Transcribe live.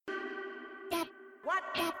What?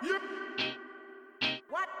 Yep.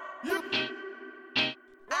 What? Yep.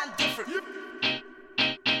 I'm different. Yep.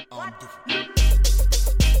 I'm different. Yep.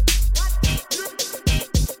 What? Yep.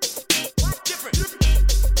 What? Different. Yep.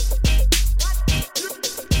 What? Yep.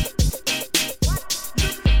 What?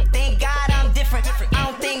 Yep. Thank God I'm different. I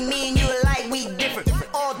don't think me and you alike, we different.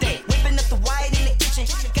 All day, whipping up the white in the kitchen.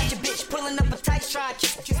 Got your bitch pulling up a tight try.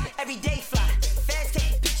 Every day fly. Fast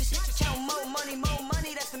taking pictures. Count more money,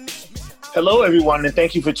 that's the mission. Hello, everyone, and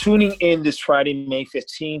thank you for tuning in this Friday, May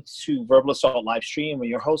 15th to Verbal Assault live stream with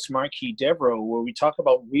your host, Marquis Devereaux, where we talk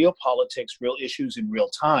about real politics, real issues in real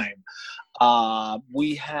time.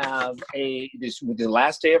 We have this the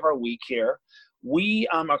last day of our week here. We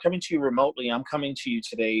are coming to you remotely. I'm coming to you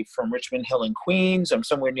today from Richmond Hill in Queens. I'm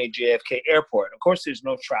somewhere near JFK Airport. Of course, there's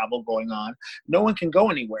no travel going on. No one can go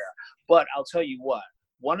anywhere. But I'll tell you what,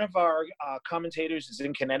 one of our commentators is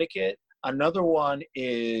in Connecticut. Another one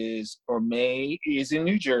is in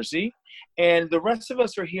New Jersey, and the rest of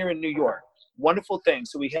us are here in New York. Wonderful thing.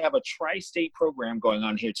 So we have a tri-state program going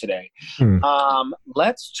on here today.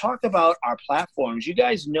 Let's talk about our platforms. You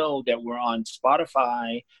guys know that we're on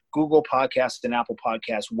Spotify, Google Podcasts, and Apple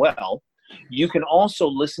Podcasts. Well, you can also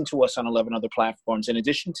listen to us on 11 other platforms. In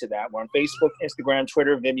addition to that, we're on Facebook, Instagram,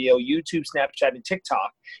 Twitter, Vimeo, YouTube, Snapchat, and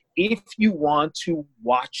TikTok if you want to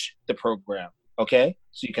watch the program. Okay,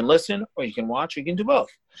 so you can listen or you can watch or you can do both.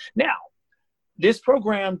 Now, this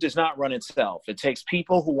program does not run itself. It takes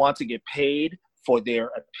people who want to get paid for their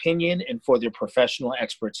opinion and for their professional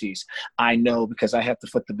expertise. I know because I have to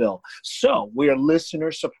foot the bill. So we are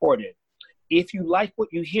listener supported. If you like what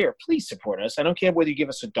you hear, please support us. I don't care whether you give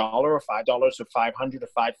us $1 or $5 or $500 or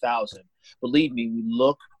 $5,000. Believe me, we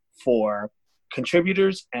look for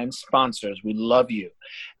contributors and sponsors. We love you.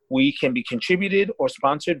 We can be contributed or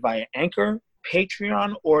sponsored via Anchor,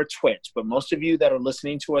 Patreon, or Twitch, but most of you that are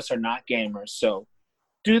listening to us are not gamers, so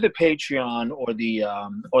do the Patreon or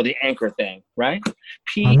the Anchor thing, right?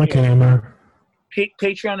 I'm a gamer.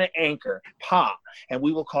 Patreon and Anchor, Pa, and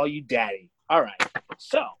we will call you Daddy. All right,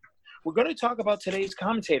 so we're going to talk about today's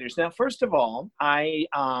commentators. Now, first of all, I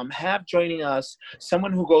have joining us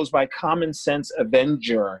someone who goes by Common Sense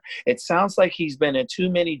Avenger. It sounds like he's been at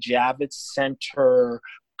too many Javits Center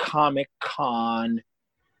Comic-Con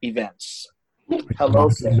events. Hello,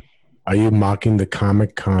 sir. Are you mocking the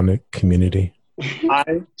Comic-Con community?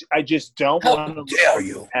 I just don't want to. How dare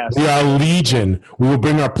you? We are Legion. We will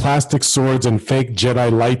bring our plastic swords and fake Jedi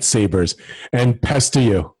lightsabers and pester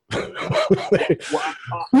you. We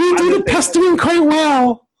do the pestering quite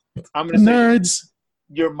well. I'm going to nerds.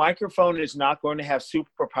 Your microphone is not going to have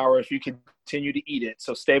superpower if you continue to eat it.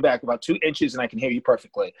 So stay back about 2 inches, and I can hear you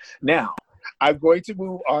perfectly. Now, I'm going to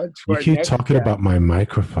move on to you our keep next talking guest. about my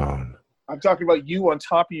microphone. I'm talking about you on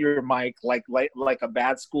top of your mic, like a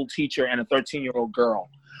bad school teacher and a 13-year-old girl.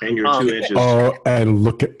 And you're 2 inches. Oh, and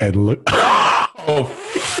look. Oh.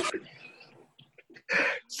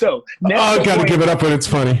 So I gotta give it up when it's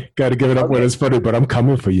funny. Gotta give it up when it's funny. But I'm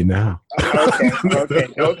coming for you now. Okay.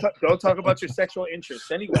 Don't talk about your sexual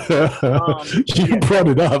interests anyway. You brought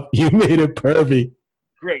it up. You made it pervy.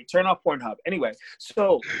 Great. Turn off Pornhub. Anyway,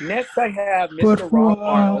 so next I have Mr. Rob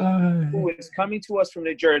Arnold, who is coming to us from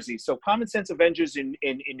New Jersey. So Common Sense Avengers in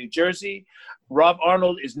New Jersey. Rob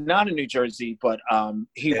Arnold is not in New Jersey, but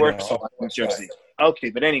he works in New Jersey.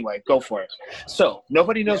 Okay, but anyway, go for it. So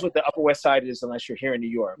nobody knows what the Upper West Side is unless you're here in New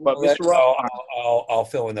York. But Mr. Rob Arnold. I'll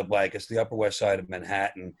fill in the blank. It's the Upper West Side of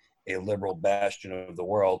Manhattan, a liberal bastion of the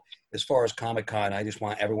world. As far as Comic-Con, I just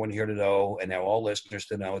want everyone here to know, and now all listeners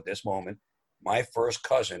to know at this moment, my first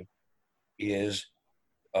cousin is,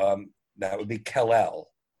 that would be Kal-El.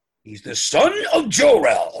 He's the son of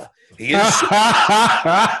Jor-El. He is, and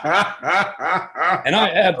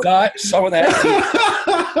I have got some of that.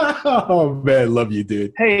 Oh man, love you,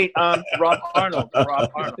 dude. Hey, Rob Arnold.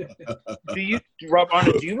 Do you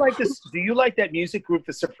like this? Do you like that music group,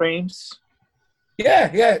 The Supremes?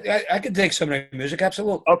 Yeah, I can take some of their music,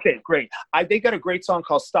 absolutely. Okay, great. They got a great song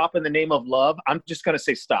called "Stop in the Name of Love." I'm just gonna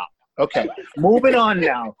say stop. Okay, moving on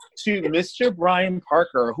now to Mr. Brian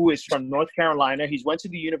Parker, who is from North Carolina. He's went to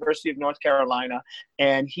the University of North Carolina,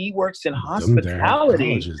 and he works in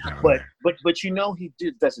hospitality. But you know he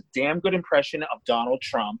does a damn good impression of Donald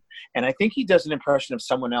Trump, and I think he does an impression of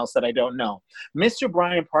someone else that I don't know. Mr.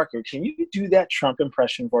 Brian Parker, can you do that Trump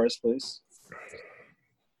impression for us, please?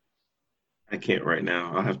 I can't right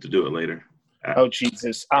now. I'll have to do it later. Oh,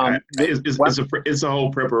 Jesus. It's a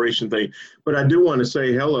whole preparation thing. But I do want to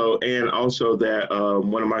say hello, and also that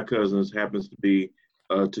one of my cousins happens to be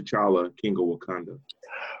T'Challa, King of Wakanda.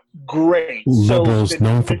 Great. Liberals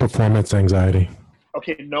known for performance anxiety.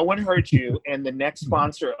 Okay, no one heard you. And the next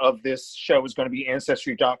sponsor of this show is going to be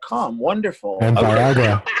Ancestry.com. Wonderful. And Okay.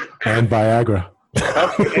 Viagra. And Viagra.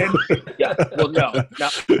 Okay, yeah. Well, no,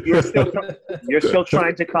 you're still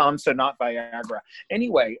trying to come, so not Viagra.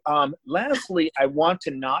 Anyway, lastly, I want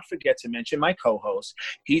to not forget to mention my co-host.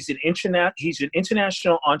 He's an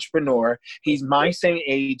international entrepreneur. He's my same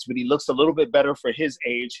age, but he looks a little bit better for his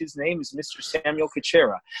age. His name is Mr. Samuel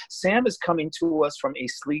Kuchera. Sam is coming to us from a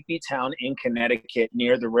sleepy town in Connecticut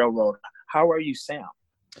near the railroad. How are you, Sam?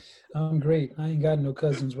 I'm great. I ain't got no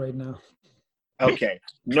cousins right now. Okay.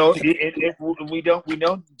 No, we don't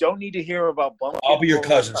need to hear about bumping. I'll be your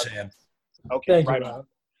cousin, Sam. Okay, Thank right you, on. Rob.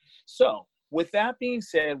 So, with that being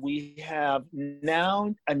said, we have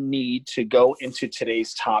now a need to go into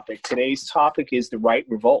today's topic. Today's topic is the right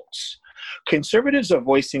revolts. Conservatives are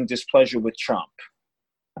voicing displeasure with Trump.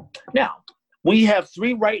 Now, we have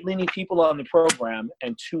 3 right-leaning people on the program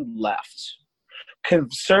and 2 left.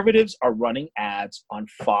 Conservatives are running ads on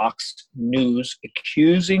Fox News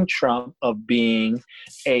accusing Trump of being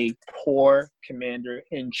a poor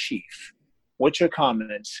commander-in-chief. What's your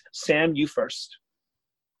comments? Sam, you first.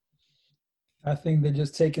 I think they're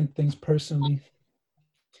just taking things personally.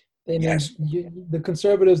 Yes. The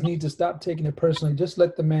conservatives need to stop taking it personally. Just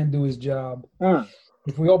let the man do his job.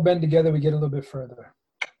 If we all bend together, we get a little bit further.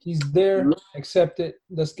 He's there. Accept it.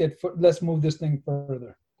 Let's move this thing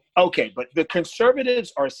further. Okay, but the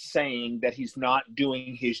conservatives are saying that he's not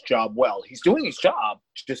doing his job well. He's doing his job,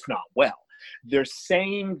 just not well. They're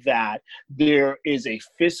saying that there is a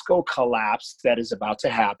fiscal collapse that is about to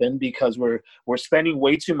happen because we're spending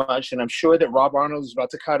way too much. And I'm sure that Rob Arnold is about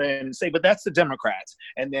to cut in and say, but that's the Democrats.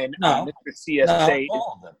 And then Mr. CSA. No,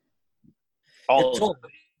 all of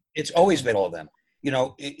them. It's always been all of them. You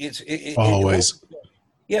know, Always.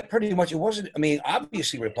 Yeah, pretty much. It wasn't. I mean,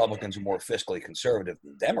 obviously, Republicans are more fiscally conservative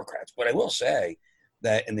than Democrats. But I will say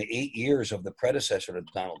that in the 8 years of the predecessor to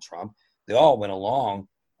Donald Trump, they all went along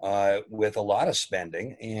with a lot of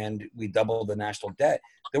spending, and we doubled the national debt.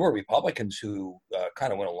 There were Republicans who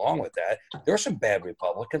kind of went along with that. There are some bad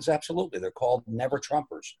Republicans, absolutely. They're called never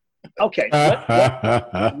Trumpers. Okay,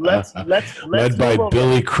 let's led by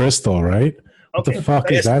Billy Crystal, right? What the fuck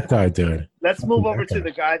is that guy doing? Let's move over to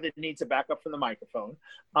the guy that needs a backup from the microphone.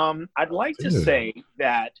 I'd like to say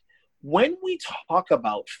that when we talk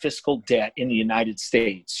about fiscal debt in the United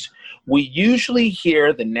States, we usually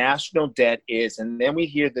hear the national debt is, and then we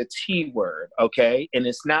hear the T word, okay? And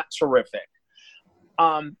it's not terrific.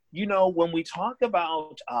 You know, when we talk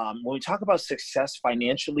about success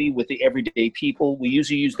financially with the everyday people, we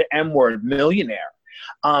usually use the M word, millionaire.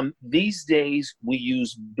 These days we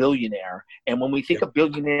use billionaire. And when we think of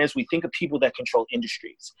billionaires, we think of people that control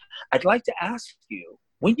industries. I'd like to ask you,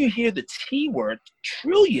 when you hear the T word,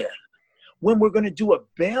 trillion, when we're going to do a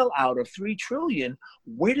bailout of $3 trillion,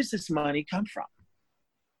 where does this money come from?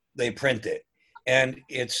 They print it, and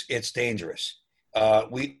it's dangerous.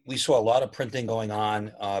 We saw a lot of printing going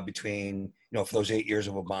on between, for those 8 years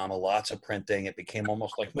of Obama, lots of printing. It became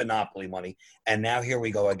almost like monopoly money. And now here we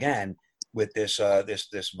go again with this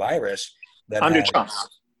virus that under Trump.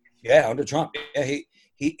 Yeah, under Trump. Yeah,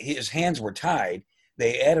 his hands were tied.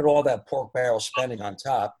 They added all that pork barrel spending on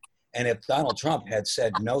top. And if Donald Trump had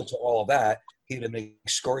said no to all of that, he would have been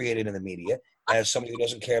excoriated in the media as somebody who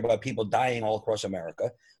doesn't care about people dying all across America.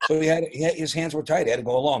 So his hands were tied. He had to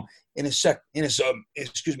go along. In his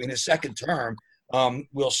second term,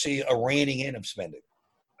 we'll see a reining in of spending.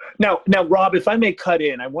 Now, Rob, if I may cut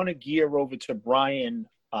in, I want to gear over to Brian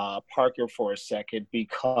Parker for a second,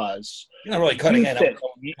 because you're not really cutting in.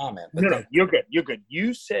 Comment. No, you're good. You're good.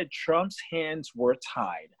 You said Trump's hands were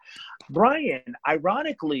tied. Brian,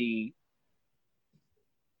 ironically,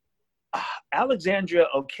 Alexandria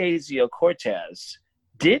Ocasio-Cortez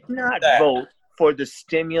did not vote for the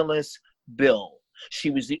stimulus bill.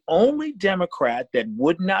 She was the only Democrat that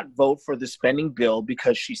would not vote for the spending bill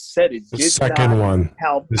because she said it did not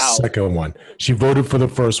help out. The second one. She voted for the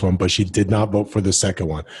first one, but she did not vote for the second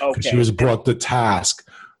one because she was brought to task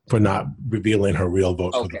for not revealing her real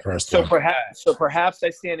vote for the first one. So perhaps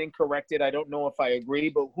I stand incorrected. I don't know if I agree,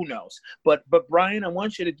 but who knows? But Brian, I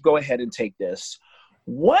want you to go ahead and take this.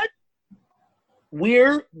 We're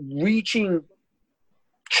reaching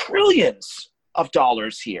trillions of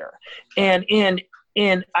dollars here, and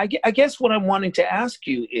I guess what I'm wanting to ask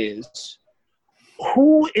you is,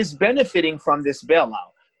 who is benefiting from this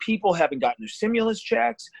bailout? People haven't gotten their stimulus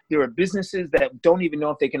checks. There are businesses that don't even know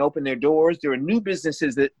if they can open their doors. There are new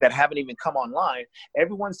businesses that haven't even come online.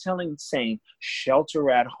 Everyone's saying shelter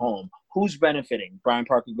at home. Who's benefiting? Brian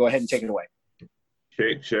Parker, go ahead and take it away.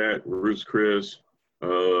 Shake Shack, Ruth's Chris,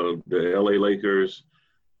 the LA Lakers.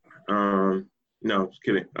 No, just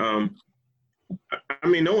kidding. I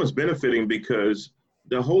mean, no one's benefiting because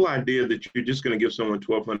the whole idea that you're just going to give someone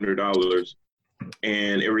 $1,200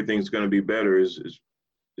 and everything's going to be better is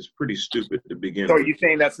pretty stupid to begin So with. are you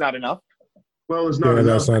saying that's not enough? Well, it's not enough.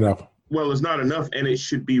 That's not enough. Well, it's not enough, and it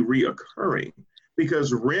should be reoccurring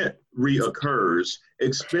because rent reoccurs,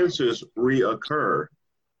 expenses reoccur.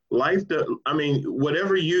 Life, I mean,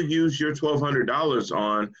 whatever you use your $1,200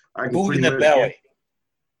 on, I can Food in pretty the much belly.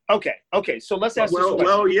 Okay. So let's ask this question.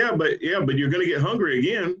 Well, yeah, but you're going to get hungry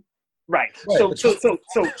again. Right. Right, So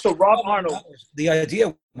Rob Arnold. The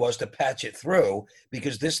idea was to patch it through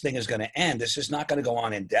because this thing is going to end. This is not going to go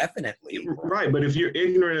on indefinitely. Right, but if you're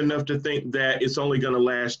ignorant enough to think that it's only going to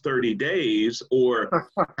last 30 days or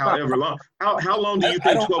however long, how long do you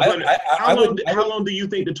think how long do you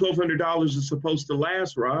think the $1,200 is supposed to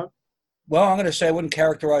last, Rob? Well, I'm going to say I wouldn't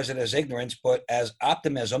characterize it as ignorance, but as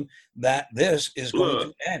optimism that this is going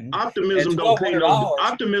to end. Optimism don't pay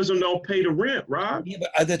the rent, Rob. Yeah, but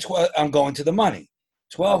I'm going to the money.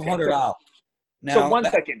 $1,200. Now, So one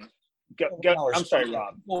second. I'm sorry,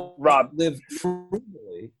 Rob. Rob, live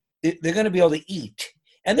frugally. They're going to be able to eat,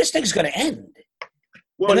 and this thing's going to end.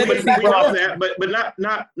 Well, But we know that, but not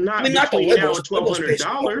I mean, not the between now liberals. and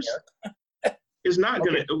 $1,200. It's not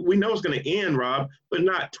going to. We know it's going to end, Rob, but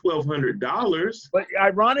not $1,200. but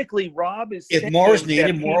ironically, Rob is If saying more is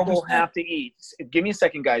needed, that more people will have to eat. Give me a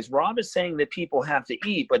second, guys. Rob is saying that people have to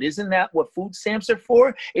eat, but isn't that what food stamps are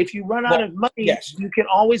for? If you run out of money, yes. you can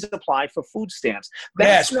always apply for food stamps.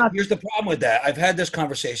 Yes, here's the problem with that. I've had this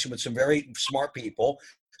conversation with some very smart people,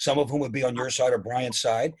 some of whom would be on your side or Brian's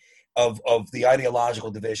side of the ideological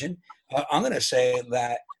division. I'm going to say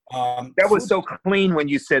that. That was so clean when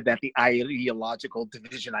you said that, the ideological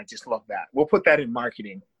division. I just love that. We'll put that in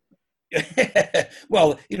marketing.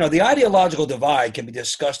 Well, the ideological divide can be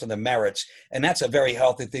discussed on the merits, and that's a very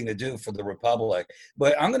healthy thing to do for the republic.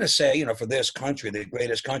 But I'm going to say, for this country, the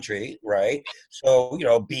greatest country, right? So,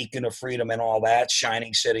 beacon of freedom and all that,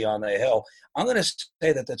 shining city on the hill. I'm going to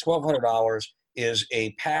say that the $1,200 is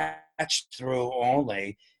a patch through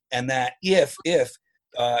only, and that if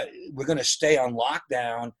we're going to stay on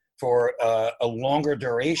lockdown for a longer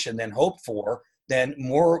duration than hoped for, then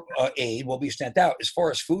more aid will be sent out. As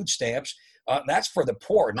far as food stamps, that's for the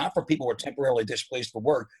poor, not for people who are temporarily displaced from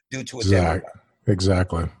work due to a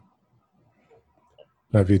Exactly.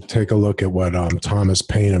 Now, if you take a look at what Thomas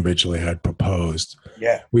Paine originally had proposed,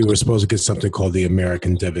 we were supposed to get something called the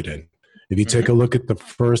American dividend. If you take a look at the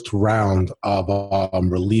first round of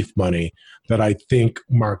relief money that I think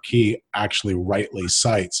Marquis actually rightly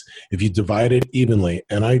cites, if you divide it evenly,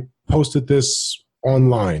 and I posted this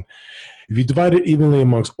online, if you divide it evenly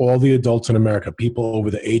amongst all the adults in America, people over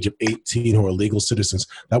the age of 18 who are legal citizens,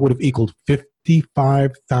 that would have equaled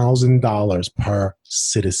 $55,000 per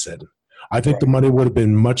citizen. I think the money would have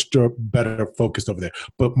been much better focused over there.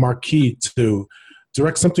 But Marquis, to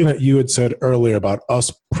direct something that you had said earlier about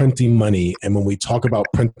us printing money, and when we talk about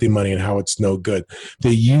printing money and how it's no good,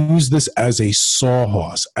 they use this as a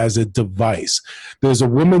sawhorse, as a device. There's a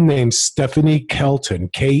woman named Stephanie Kelton,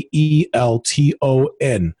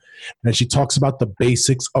 Kelton, and she talks about the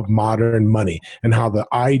basics of modern money and how the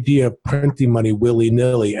idea of printing money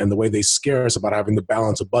willy-nilly and the way they scare us about having to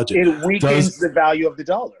balance a budget. It weakens the value of the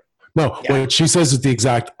dollar. No, what she says is the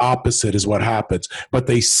exact opposite is what happens. But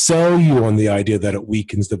they sell you on the idea that it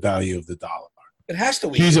weakens the value of the dollar. It has to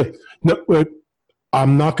weaken.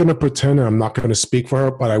 I'm not going to pretend and I'm not going to speak for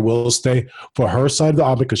her, but I will stay for her side of the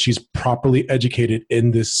argument because she's properly educated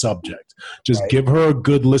in this subject. Just give her a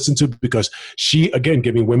good listen to, because she, again,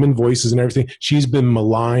 giving women voices and everything, she's been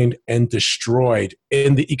maligned and destroyed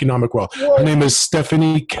in the economic world. Her name is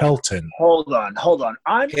Stephanie Kelton. Hold on.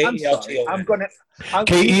 I'm sorry. Kelton.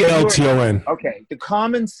 Okay, the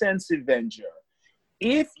common sense Avenger.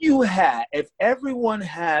 If everyone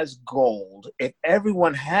has gold, if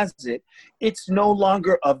everyone has it, it's no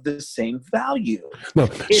longer of the same value. No,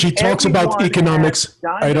 she talks about economics.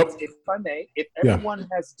 If everyone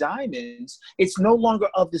has diamonds, it's no longer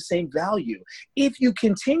of the same value. If you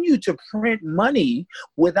continue to print money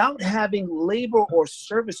without having labor or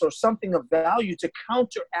service or something of value to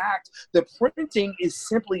counteract, the printing is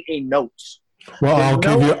simply a note. Well, I'll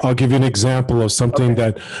give you an example of something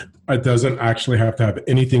that doesn't actually have to have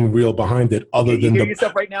anything real behind it, other than hear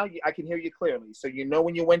yourself right now. I can hear you clearly. So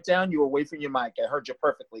when you went down, you were away from your mic. I heard you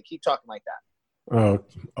perfectly. Keep talking like that. Oh,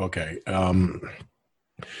 okay.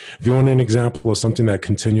 If you want an example of something that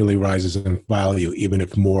continually rises in value, even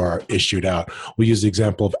if more are issued out, we'll use the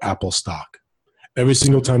example of Apple stock. Every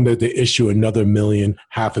single time that they issue another million,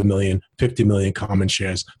 500,000, 50 million common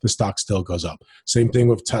shares, the stock still goes up. Same thing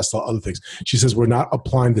with Tesla, other things. She says we're not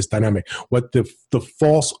applying this dynamic. What the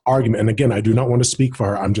false argument, and again, I do not want to speak for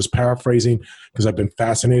her. I'm just paraphrasing because I've been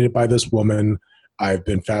fascinated by this woman. I've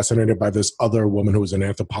been fascinated by this other woman who is an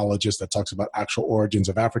anthropologist that talks about actual origins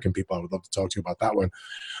of African people. I would love to talk to you about that one.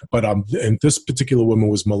 But and this particular woman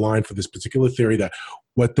was maligned for this particular theory that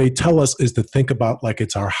what they tell us is to think about like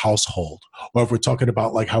it's our household, or if we're talking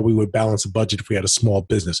about like how we would balance a budget if we had a small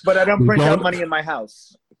business. But I don't print out money in my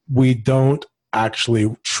house. We don't actually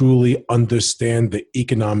truly understand the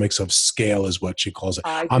economics of scale, is what she calls it.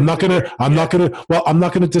 I'm not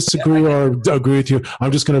gonna disagree or agree with you.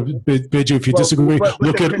 I'm just gonna bid you, if you disagree,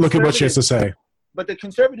 look at what she has to say. But the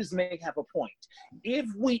conservatives may have a point.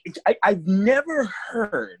 I've never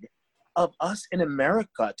heard of us in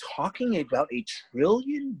America talking about $1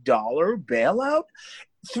 trillion bailout.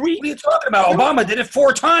 What are you talking about? Obama did it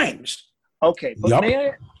 4 times. Okay, but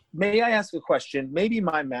May I ask a question? Maybe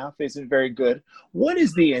my math isn't very good. What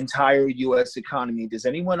is the entire U.S. economy? Does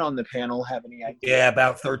anyone on the panel have any idea? Yeah,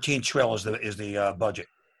 about 13 trillion is the budget.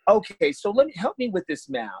 Okay, so help me with this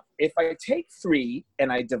math. If I take 3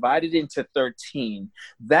 and I divide it into 13,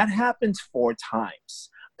 that happens 4 times.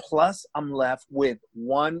 Plus, I'm left with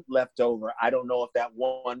 1 left over. I don't know if that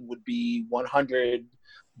 1 would be 100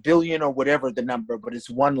 billion or whatever the number, but it's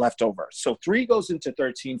 1 left over. So 3 goes into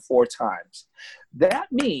 13 4 times. That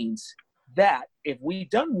means that if we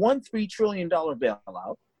done $3 trillion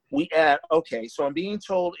bailout, we add, okay, so I'm being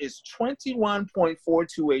told it's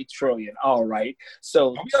 21.428 trillion. All right.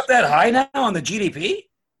 So are we up that high now on the GDP?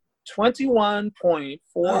 21.428.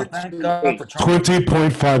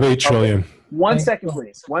 20.58 trillion. Okay. 1 second,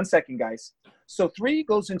 please. 1 second, guys. So 3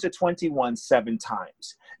 goes into 21 7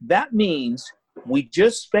 times. That means we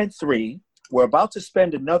just spent 3. We're about to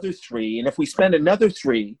spend another 3. And if we spend another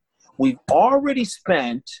 3, we've already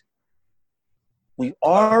spent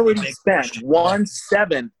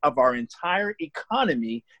 1/7 of our entire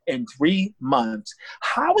economy in 3 months.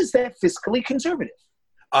 How is that fiscally conservative?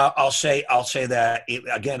 I'll say that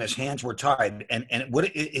again, his hands were tied, and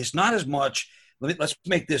it's not as much. Let's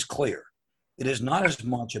make this clear. It is not as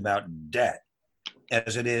much about debt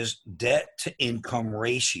as it is debt to income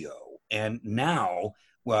ratio. And now,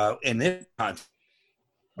 well, in this context,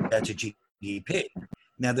 that's a GDP.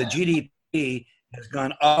 Now, the GDP has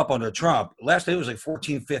gone up under Trump. Last day it was like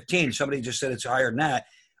 14, 15. Somebody just said it's higher than that.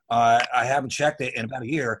 I haven't checked it in about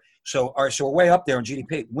a year. So we're way up there in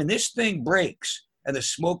GDP. When this thing breaks and the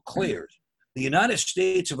smoke clears, the United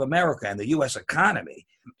States of America and the U.S. economy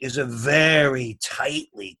is a very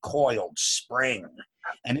tightly coiled spring.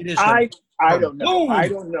 And it is I don't know. I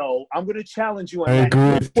don't know. I'm going to challenge you on that. I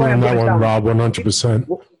agree with you on that one, Rob, 100%.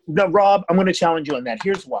 No, Rob, I'm going to challenge you on that.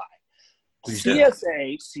 Here's why.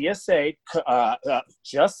 CSA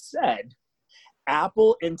just said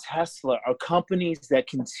Apple and Tesla are companies that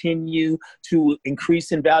continue to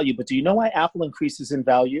increase in value. But do you know why Apple increases in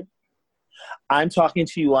value? I'm talking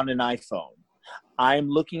to you on an iPhone. I'm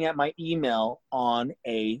looking at my email on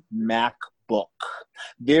a MacBook.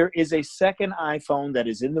 There is a second iPhone that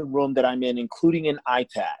is in the room that I'm in, including an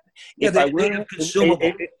iPad.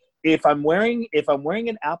 If I'm wearing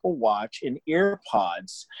an Apple Watch and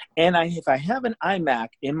AirPods, and if I have an iMac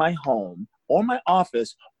in my home or my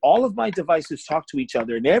office, all of my devices talk to each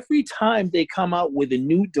other. And every time they come out with a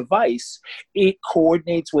new device, it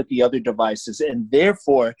coordinates with the other devices. And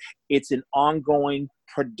therefore, it's an ongoing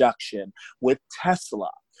production. With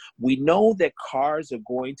Tesla, we know that cars are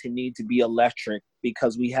going to need to be electric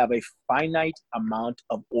because we have a finite amount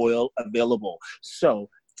of oil available. So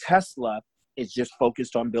Tesla is just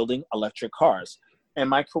focused on building electric cars.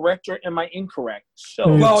 Am I correct or am I incorrect? So,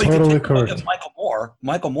 well, you totally can take Michael Moore.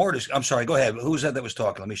 Michael Moore I'm sorry, go ahead. Who was that was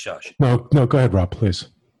talking? Let me shush. No, go ahead, Rob, please.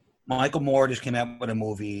 Michael Moore just came out with a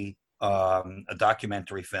movie, a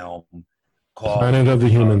documentary film called Planet of the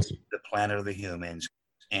Humans. The Planet of the Humans.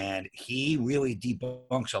 And he really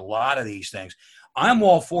debunks a lot of these things. I'm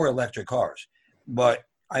all for electric cars, but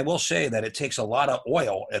I will say that it takes a lot of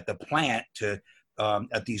oil at the plant to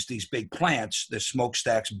at these big plants, the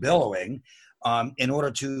smokestacks billowing, in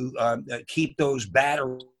order to keep those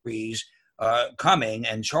batteries coming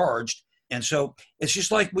and charged. And so it's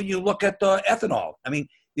just like when you look at ethanol. I mean,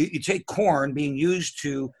 you take corn being used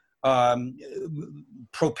to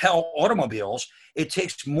propel automobiles. It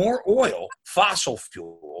takes more oil, fossil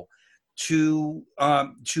fuel, to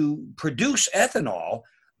produce ethanol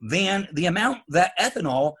than the amount that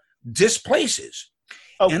ethanol displaces.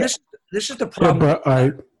 Okay. And this is the problem.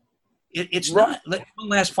 Yeah, it's not. One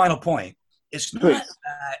last final point. It's not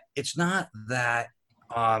that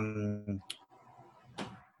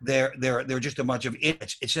they're just a bunch of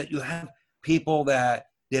idiots. It's that you have people that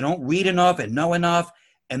they don't read enough and know enough,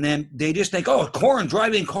 and then they just think, oh, corn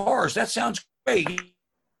driving cars, that sounds great.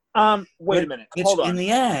 Wait a minute. Hold on. In the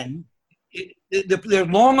end, they're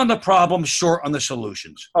long on the problem, short on the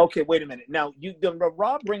solutions. Okay, wait a minute. Now,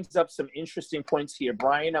 Rob brings up some interesting points here.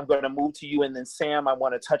 Brian, I'm going to move to you, and then Sam, I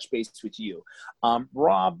want to touch base with you.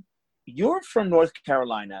 Rob, you're from North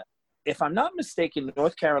Carolina. If I'm not mistaken,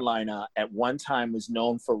 North Carolina at one time was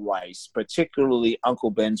known for rice, particularly Uncle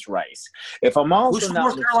Ben's rice. If I'm also Who's from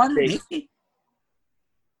not North Carolina? mistaken,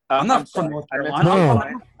 I'm not from North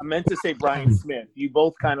Carolina. I meant to say Brian Smith. You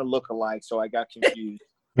both kind of look alike, so I got confused.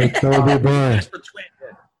 That would be Brian.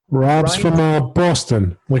 Rob's from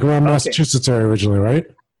Boston, like around Massachusetts area originally, right?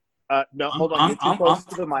 No, hold on. You're too close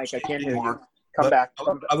to the mic. I can't hear you. Come back.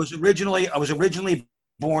 I was originally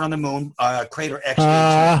born on the moon, crater X.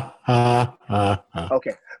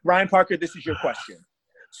 Okay, Ryan Parker, this is your question.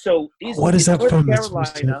 So, is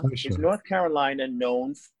North Carolina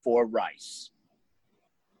known for rice?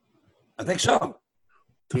 I think so.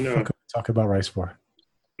 No. What talk about rice for?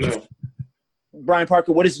 No. Brian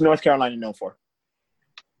Parker, what is North Carolina known for?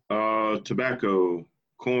 Tobacco,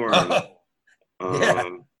 corn,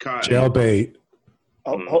 cotton. Jailbait.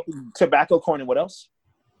 Tobacco, corn, and what else?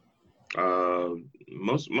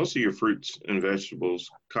 Most of your fruits and vegetables,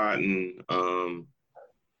 cotton.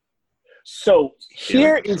 So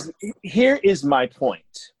here is my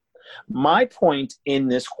point. My point in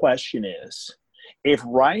this question is, if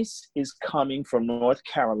rice is coming from North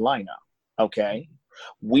Carolina, okay,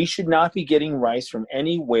 we should not be getting rice from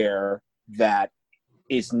anywhere that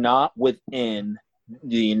is not within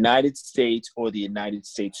the United States or the United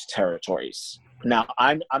States territories. Now,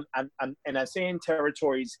 I'm saying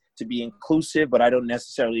territories to be inclusive, but I don't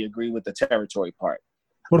necessarily agree with the territory part.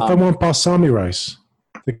 What if I want balsami rice?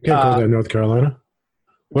 They can't go to North Carolina.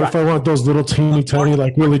 What if I want those little teeny tiny,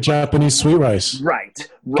 like really Japanese sweet rice? Right.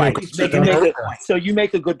 So you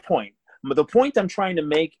make a good point. The point I'm trying to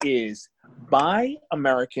make is buy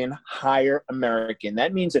American, hire American.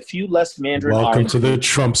 That means a few less Mandarin. Welcome to the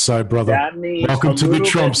Trump side, brother. That means welcome to the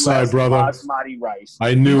Trump side, brother. Basmati rice.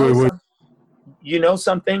 I knew it would. You know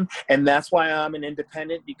something? And that's why I'm an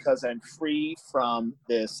independent, because I'm free from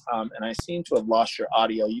this. And I seem to have lost your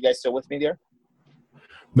audio. You guys still with me there?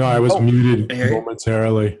 No, I was muted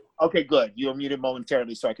momentarily. Okay, good. You were muted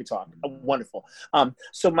momentarily so I could talk. Wonderful.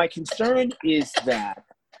 So my concern is that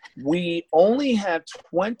we only have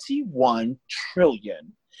 21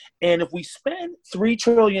 trillion. And if we spend 3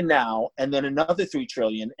 trillion now, and then another 3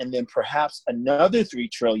 trillion, and then perhaps another 3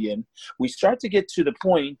 trillion, we start to get to the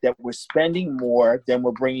point that we're spending more than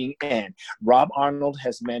we're bringing in. Rob Arnold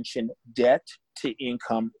has mentioned debt to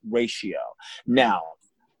income ratio. Now,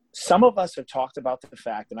 some of us have talked about the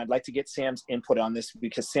fact, and I'd like to get Sam's input on this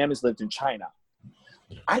because Sam has lived in China.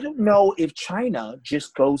 I don't know if China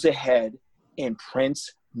just goes ahead and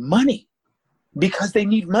prints money because they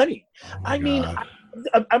need money. I'm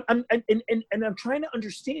trying to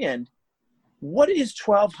understand, what is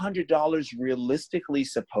 $1,200 realistically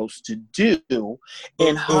supposed to do,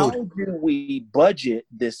 and how do we budget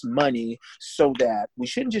this money so that we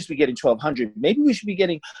shouldn't just be getting $1,200? Maybe we should be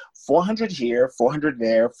getting 400 here, 400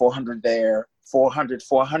 there, 400 there, 400,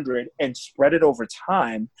 and spread it over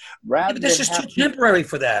time. Rather but this is too temporary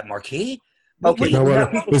for that, Marquis. Okay,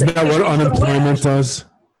 isn't that what unemployment does?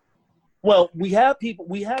 Well, we have people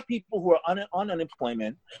who are on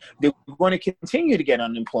unemployment. They're going to continue to get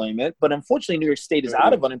unemployment, but unfortunately, New York State is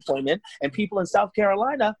out of unemployment, and people in South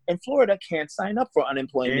Carolina and Florida can't sign up for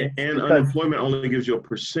unemployment. And unemployment only gives you a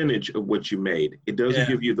percentage of what you made. It doesn't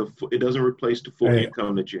give you it doesn't replace the full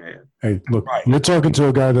income that you had. Hey, look, you're talking to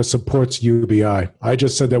a guy that supports UBI. I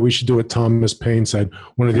just said that we should do what Thomas Paine said,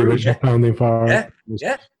 one of the original founding fathers.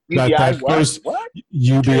 That first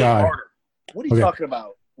UBI. What are you talking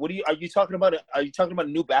about? Are you talking about a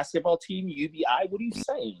new basketball team, UBI? What are you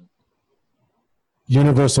saying?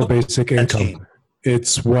 Universal basic income.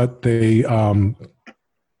 It's what they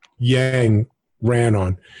Yang ran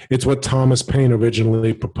on. It's what Thomas Paine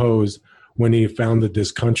originally proposed when he founded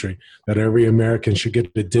this country, that every American should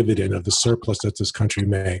get the dividend of the surplus that this country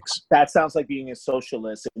makes. That sounds like being a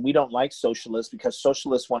socialist. And we don't like socialists because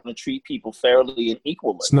socialists want to treat people fairly and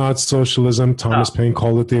equally. It's not socialism. Thomas Paine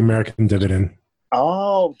called it the American dividend.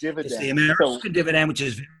 Oh, dividend. It's the American dividend, which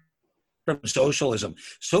is from socialism.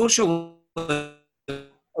 Socialism.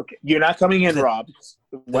 Okay, you're not coming in, Rob.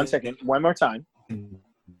 1 second. One more time.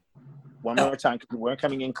 One more time. We're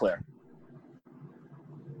coming in clear.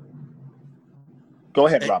 Go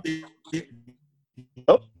ahead, Rob.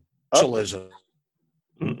 Socialism.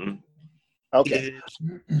 Okay.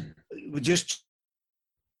 Just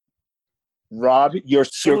Rob, your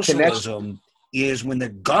connection. Socialism is when the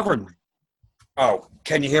government. Oh,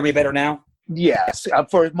 can you hear me better now? Yes.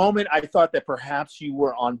 For a moment, I thought that perhaps you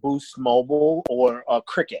were on Boost Mobile or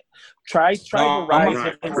Cricket. Try No,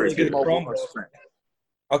 Verizon on or Cricket. Mobile or Sprint.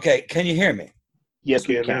 Okay, can you hear me? Yes,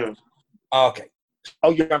 we Yeah, can. now. Okay.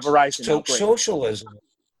 Oh, you're on Verizon. So now. Great. socialism,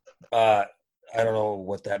 I don't know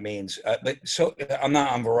what that means, but so I'm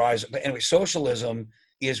not on Verizon. But anyway, socialism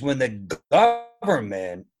is when the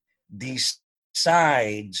government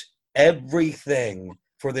decides everything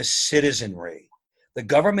for the citizenry. The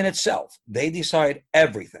government itself, they decide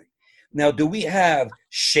everything. Now, do we have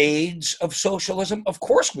shades of socialism? Of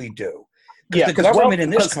course we do. Because the government in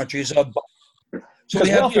this country is above. So we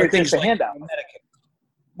have things like handout.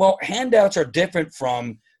 Well, handouts are different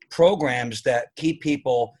from programs that keep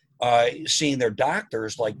people seeing their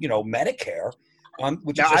doctors, like, Medicare.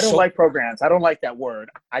 Which now, I don't like programs. I don't like that word.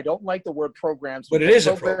 I don't like the word programs. But it is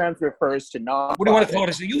a program. Refers to non. What do you want to call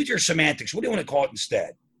it? Use your semantics. What do you want to call it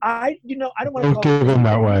instead? I don't want to call give them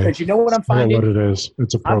that way. Because you know what I'm finding? What it is.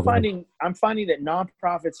 It's a program. I'm finding that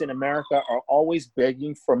nonprofits in America are always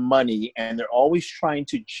begging for money, and they're always trying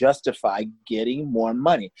to justify getting more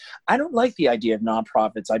money. I don't like the idea of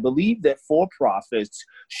nonprofits. I believe that for-profits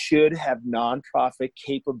should have nonprofit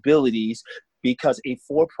capabilities because a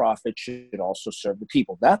for-profit should also serve the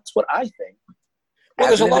people. That's what I think. Well,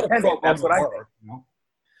 there's a lot of that's what I think.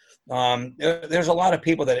 There's a lot of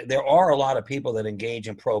people there are a lot of people that engage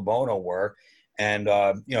in pro bono work, and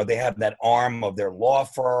they have that arm of their law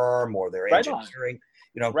firm or their engineering,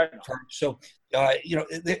 firm. So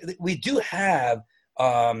we do have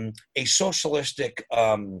a socialistic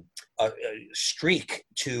streak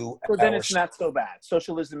to. Well, then it's not so bad.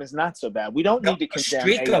 Socialism is not so bad. We don't need to condemn A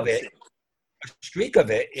streak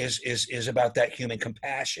of it is about that human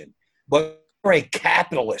compassion, but we're a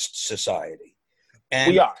capitalist society.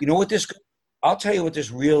 And we are. You know what I'll tell you what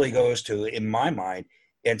this really goes to in my mind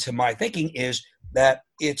and to my thinking is that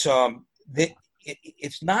it's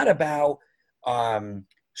not about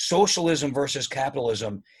socialism versus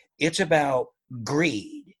capitalism. It's about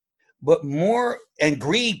greed, and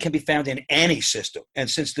greed can be found in any system and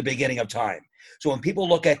since the beginning of time. So when people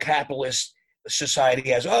look at capitalist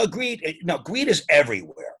society as, greed, no, greed is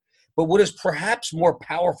everywhere. But what is perhaps more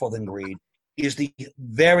powerful than greed is the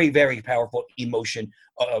very, very powerful emotion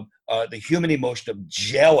of the human emotion of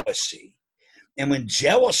jealousy. And when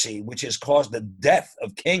jealousy, which has caused the death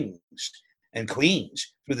of kings and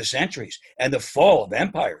queens through the centuries and the fall of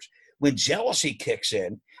empires, when jealousy kicks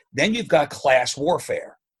in, then you've got class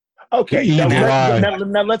warfare. Okay,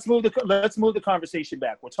 now let's move the conversation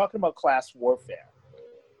back. We're talking about class warfare.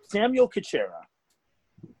 Samuel Kuchera,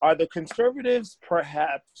 are the conservatives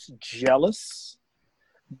perhaps jealous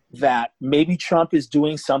that maybe Trump is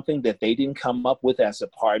doing something that they didn't come up with as a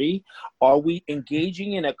party? Are we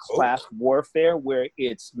engaging in a class warfare where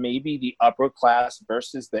it's maybe the upper class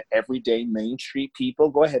versus the everyday Main Street people?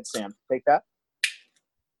 Go ahead, Sam. Take that.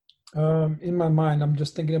 In my mind, I'm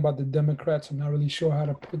just thinking about the Democrats. I'm not really sure how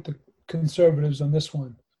to put the conservatives on this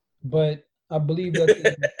one, but I believe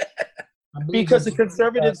that because the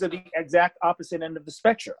conservatives are the exact opposite end of the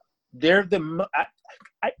spectrum. They're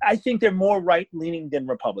I think they're more right-leaning than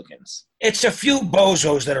Republicans. It's a few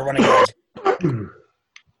bozos that are running against.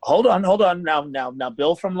 Hold on. Now,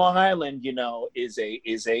 Bill from Long Island, is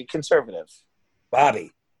a conservative.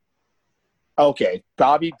 Bobby. Okay,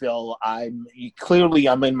 Bobby, Bill. I'm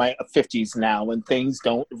in my 50s now, and things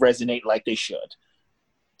don't resonate like they should.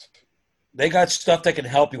 They got stuff that can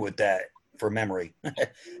help you with that for memory.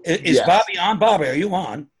 Is yes. Bobby on? Bobby, are you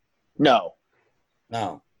on? No.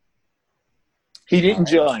 He didn't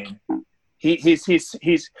join. His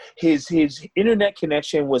internet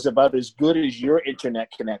connection was about as good as your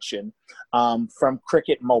internet connection from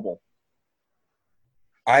Cricket Mobile.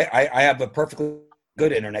 I have a perfectly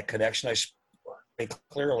good internet connection. I speak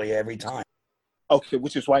clearly every time. Okay,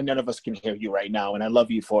 which is why none of us can hear you right now, and I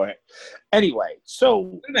love you for it. Anyway,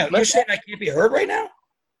 so you're saying I can't be heard right now?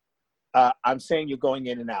 I'm saying you're going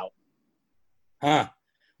in and out. Huh.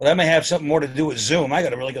 Well, that may have something more to do with Zoom. I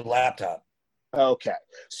got a really good laptop. Okay,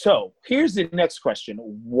 so here's the next question.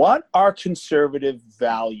 What are conservative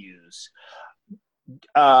values?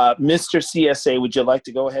 Mr. CSA, would you like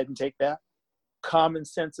to go ahead and take that? Common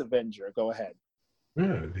Sense Avenger, go ahead.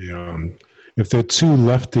 Yeah, if there are two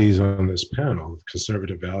lefties on this panel,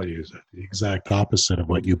 conservative values are the exact opposite of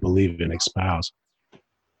what you believe and espouse.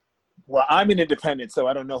 Well, I'm an independent, so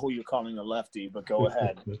I don't know who you're calling a lefty, but go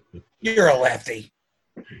ahead. You're a lefty.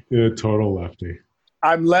 You're a total lefty.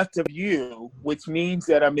 I'm left of you, which means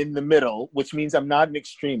that I'm in the middle, which means I'm not an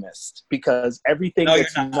extremist, because everything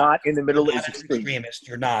that's not in the middle is extreme. Extremist.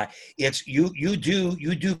 You're not. It's you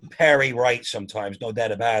do parry right sometimes, no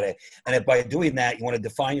doubt about it. And if by doing that you want to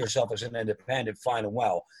define yourself as an independent, fine and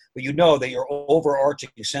well. But you know that your overarching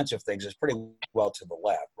sense of things is pretty well to the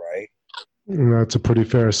left, right? That's a pretty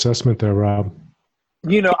fair assessment there, Rob.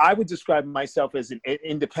 You know, I would describe myself as an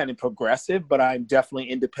independent progressive, but I'm definitely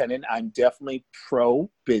independent. I'm definitely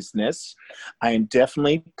pro-business. I am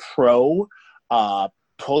definitely pro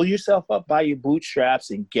pull yourself up by your bootstraps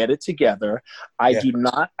and get it together. I do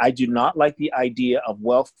not like the idea of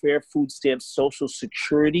welfare, food stamps, Social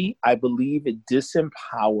Security. I believe it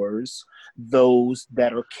disempowers those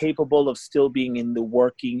that are capable of still being in the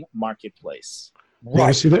working marketplace.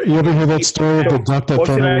 Right. You ever hear that story of the duck that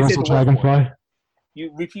thought it was a dragonfly? You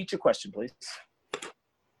repeat your question, please.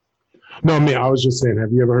 No, I was just saying,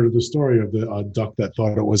 have you ever heard of the story of the duck that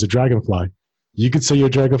thought it was a dragonfly? You could say you're a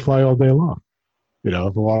dragonfly all day long. You know,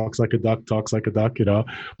 if it walks like a duck, talks like a duck, you know.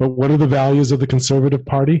 But what are the values of the Conservative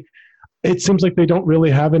Party? It seems like they don't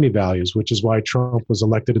really have any values, which is why Trump was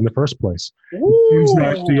elected in the first place. It seems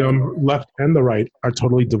that the left and the right are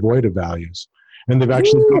totally devoid of values. And they've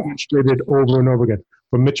actually demonstrated over and over again.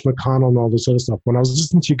 From Mitch McConnell and all this other stuff. When I was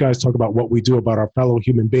listening to you guys talk about what we do about our fellow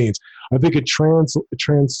human beings, I think it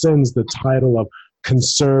transcends the title of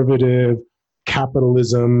conservative,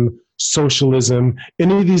 capitalism, socialism,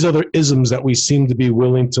 any of these other isms that we seem to be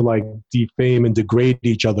willing to like defame and degrade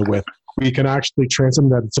each other with. We can actually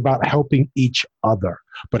transcend that. It's about helping each other,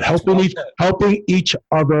 but helping each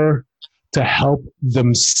other to help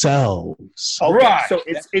themselves. Okay, right. So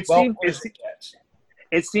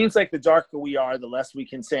it seems like the darker we are, the less we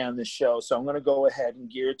can say on this show. So I'm going to go ahead and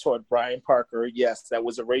gear toward Brian Parker. Yes, that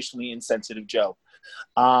was a racially insensitive joke.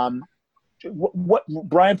 What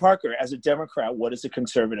Brian Parker, as a Democrat, what is a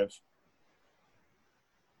conservative?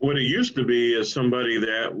 What it used to be is somebody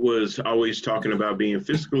that was always talking about being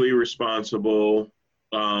fiscally responsible,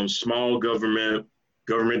 small government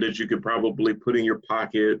that you could probably put in your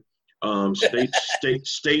pocket.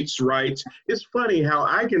 States' rights. It's funny how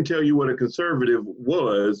I can tell you what a conservative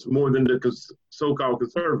was more than the so-called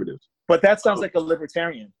conservatives. But that sounds like a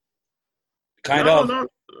libertarian. No,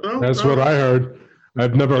 That's what I heard.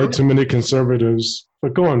 I've never heard too many conservatives.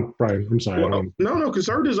 But go on, Brian. I'm sorry. No.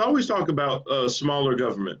 Conservatives always talk about smaller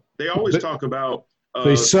government. They always talk about.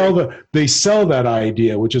 They sell that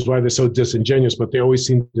idea, which is why they're so disingenuous. But they always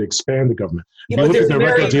seem to expand the government. You look at the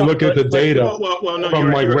records, you look at the data from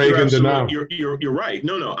Reagan to now. You're right.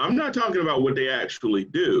 No. I'm not talking about what they actually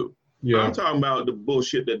do. Yeah. I'm talking about the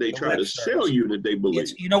bullshit that they try to sell you that they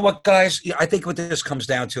believe. You know what, guys? I think what this comes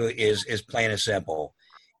down to is plain and simple.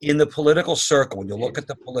 In the political circle, when you look at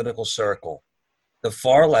the political circle, the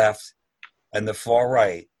far left and the far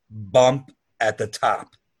right bump at the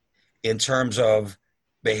top in terms of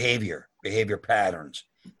behavior patterns.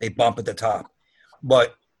 They bump at the top.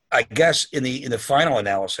 But I guess in the final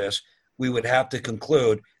analysis, we would have to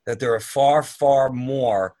conclude that there are far, far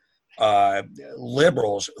more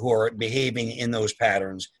liberals who are behaving in those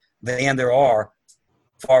patterns than there are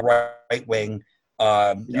far right-wing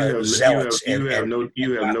zealots. You have no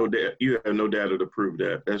data to prove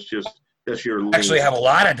that. That's your lean. Actually, I have a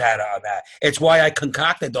lot of data on that. It's why I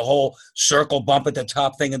concocted the whole circle bump at the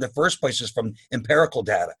top thing in the first place, is from empirical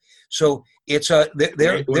data. So it's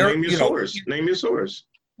name your source.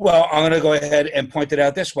 Well, I'm going to go ahead and point it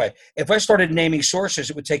out this way. If I started naming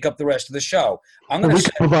sources, it would take up the rest of the show. I'm going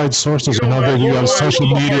to provide sources on other social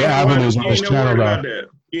media avenues on this channel.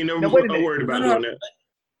 You know, we're not worried about doing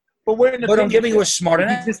that. But I'm giving you a smart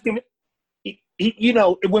enough. You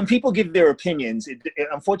know, when people give their opinions,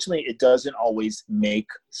 unfortunately, it doesn't always make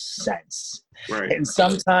sense. Right. And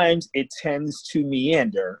sometimes it tends to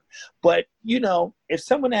meander. But, you know, if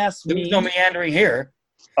someone asks me... There's no meandering here.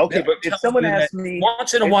 Okay, but if someone asks me...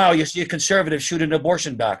 Once in a while, you see a conservative shoot an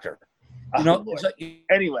abortion doctor. You know.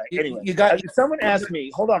 Anyway, if someone asks me...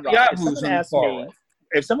 Hold on, Rob.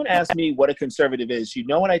 If someone asks me what a conservative is, you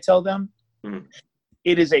know what I tell them? Mm.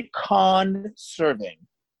 It is a con-serving.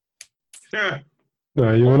 Yeah.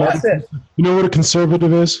 You know what a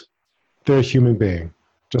conservative is? They're a human being,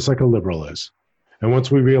 just like a liberal is. And once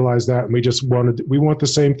we realize that, we want the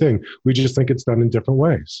same thing. We just think it's done in different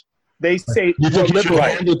ways. They say you should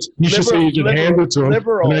hand it to him.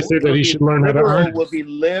 And I say that he should learn how to earn it. Will be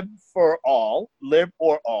lib or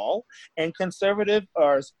all, and conservative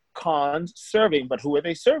are con-serving. But who are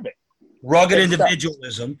they serving? Rugged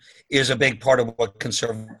individualism is a big part of what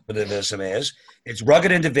conservatism is. It's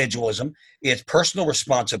rugged individualism. It's personal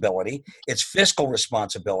responsibility. It's fiscal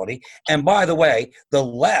responsibility. And by the way, the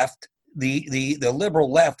left the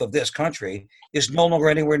liberal left of this country is no longer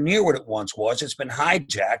anywhere near what it once was. It's been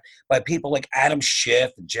hijacked by people like Adam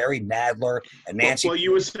Schiff and Jerry Nadler and Nancy. Well,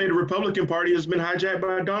 you would say the Republican Party has been hijacked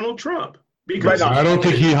by Donald Trump. Because I don't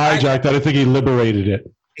think he hijacked that. I think he liberated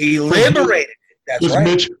it. He liberated it. That's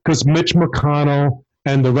right. Because Mitch McConnell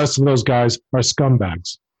and the rest of those guys are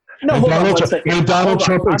scumbags. No, and Donald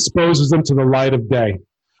Trump exposes them to the light of day.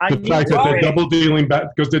 The fact that they're double dealing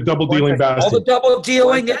because they're double dealing bastards. All the double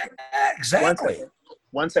dealing, exactly.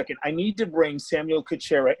 One second. I need to bring Samuel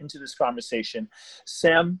Kuchera into this conversation.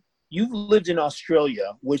 Sam, you've lived in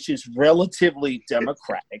Australia, which is relatively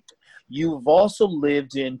democratic. You've also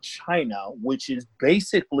lived in China, which is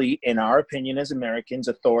basically, in our opinion as Americans,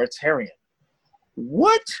 authoritarian.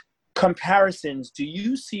 What comparisons do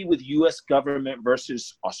you see with U.S. government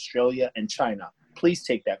versus Australia and China? Please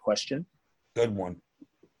take that question. Good one.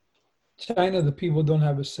 China, the people don't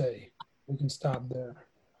have a say. We can stop there.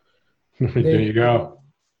 There you go.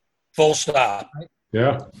 Full stop. Right?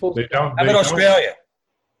 Yeah. Full they don't. How about Australia?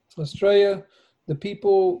 Australia, the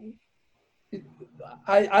people,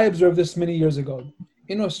 I observed this many years ago.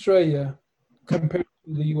 In Australia, compared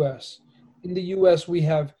to the U.S., in the U.S. we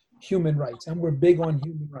have human rights, and we're big on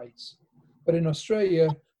human rights. But in Australia,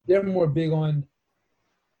 they're more big on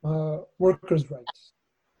workers' rights.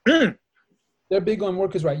 They're big on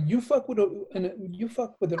workers' rights. You fuck with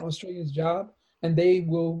an Australian's job, and they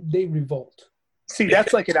revolt. See,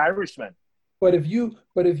 that's like an Irishman. But if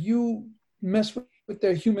you mess with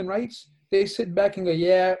their human rights, they sit back and go,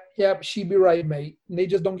 yeah, she be right, mate. And they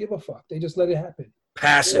just don't give a fuck. They just let it happen.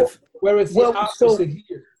 Passive. Whereas the opposite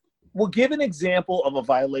here. We'll give an example of a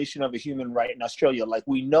violation of a human right in Australia. Like,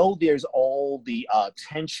 we know there's all the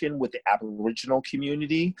tension with the Aboriginal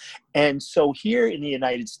community. And so here in the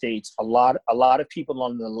United States, a lot of people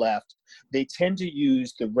on the left, they tend to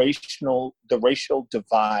use the racial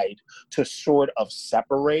divide to sort of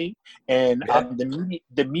separate. And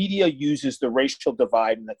the media uses the racial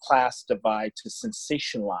divide and the class divide to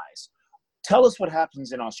sensationalize. Tell us what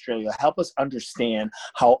happens in Australia. Help us understand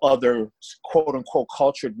how other quote-unquote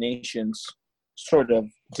cultured nations sort of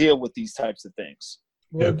deal with these types of things.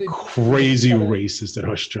 They're crazy racist in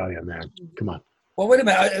Australia, man. Come on. Well, wait a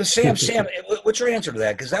minute. Sam, what's your answer to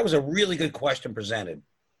that? Because that was a really good question presented.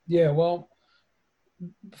 Yeah, well,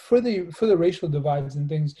 for the racial divides and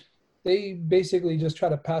things, they basically just try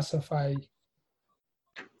to pacify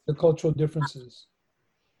the cultural differences.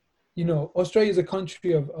 You know, Australia is a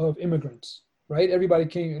country of immigrants, right? Everybody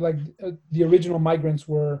came, like the original migrants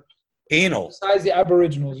were penal. Besides the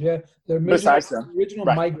Aboriginals, yeah, the original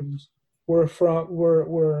migrants were from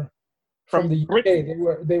the UK.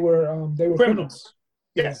 They were criminals.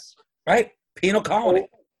 Yes, right. Penal colony.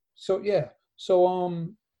 So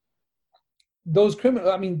those criminals.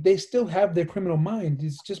 I mean, they still have their criminal mind.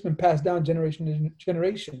 It's just been passed down generation to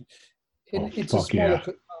generation. It's a smaller.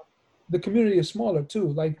 The community is smaller too.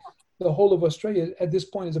 Like, the whole of Australia at this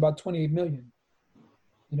point is about 28 million.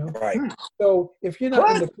 You know, right? So if you're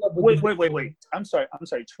not in the club, with wait. I'm sorry.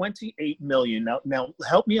 28 million. Now,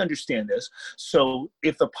 help me understand this. So,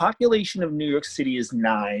 if the population of New York City is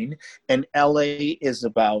 9 and LA is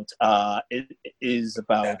about why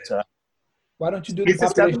don't you do the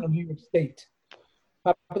population of New York State?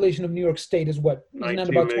 Population of New York State is what?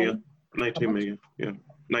 19 million. 19 million. Yeah,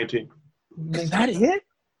 19. Is that it?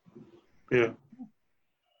 Yeah.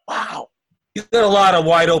 Wow. You've got a lot of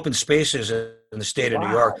wide open spaces in the state of New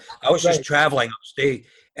York. I was just traveling upstate,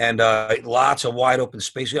 and lots of wide open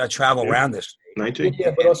space. You got to travel around this. 19.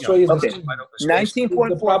 Yeah, but Australia is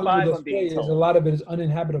 19.45. A lot of it is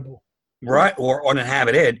uninhabitable. Right, or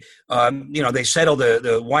uninhabited. They settled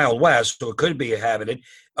the Wild West, so it could be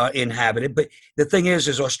inhabited. But the thing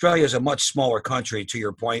is Australia is a much smaller country, to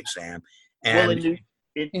your point, Sam. And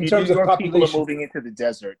in terms of population, people are moving into the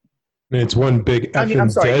desert. It's one big I'm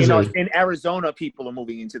sorry. desert. In Arizona, people are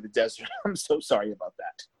moving into the desert. I'm so sorry about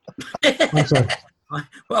that. I'm sorry.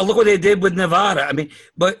 Well, look what they did with Nevada. I mean,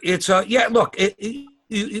 but it's look,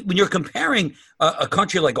 when you're comparing a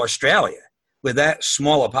country like Australia with that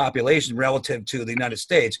smaller population relative to the United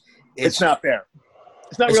States, it's not fair.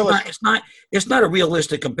 It's not realistic. It's not a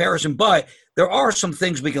realistic comparison. But there are some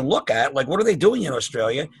things we can look at, like what are they doing in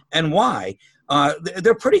Australia and why?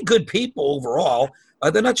 They're pretty good people overall.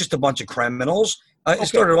 They're not just a bunch of criminals. It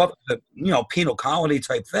started off as a penal colony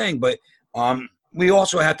type thing, but we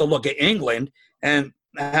also have to look at England and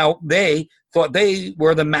how they thought they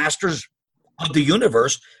were the masters of the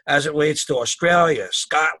universe as it relates to Australia,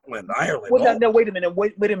 Scotland, Ireland. Well, no, wait a minute,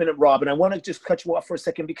 wait a minute, Rob, and I want to just cut you off for a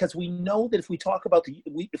second because we know that if we talk about the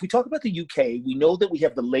UK, we know that we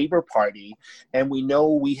have the Labour Party, and we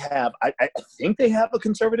know we have. I think they have a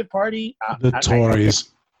Conservative Party. The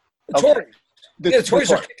Tories. The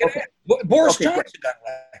Tories are kicking it. Boris Johnson got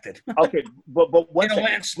elected. Okay, but one in a thing,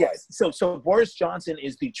 landslide. yes. So Boris Johnson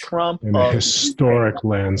is the Trump In a historic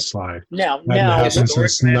landslide. Now, happened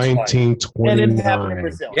since 1929. and it happened in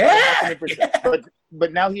Brazil. Yeah.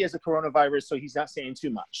 But now he has a coronavirus, so he's not saying too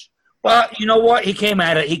much. Well, you know what? He came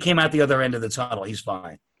out the other end of the tunnel. He's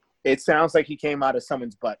fine. It sounds like he came out of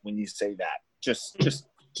someone's butt when you say that. Just What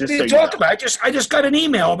so are you you talking know. about? I just got an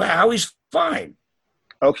email about how he's fine.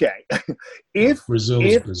 Okay.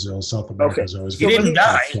 Brazil, South America's always He didn't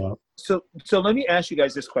die. So let me ask you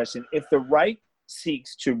guys this question. If the right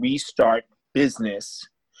seeks to restart business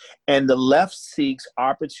and the left seeks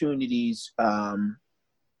opportunities, I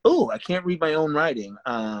can't read my own writing.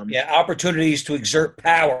 Opportunities to exert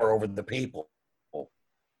power over the people.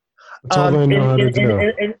 That's all they know how to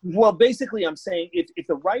do. Well, basically, I'm saying if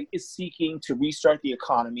the right is seeking to restart the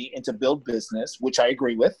economy and to build business, which I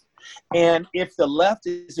agree with, and if the left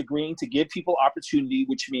is agreeing to give people opportunity,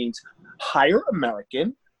 which means hire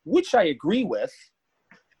American, which I agree with,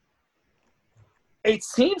 it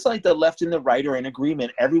seems like the left and the right are in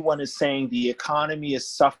agreement. Everyone is saying the economy is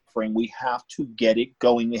suffering. We have to get it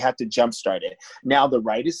going. We have to jumpstart it. Now, the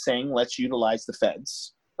right is saying, let's utilize the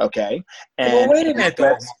feds. Okay, and well, wait a minute,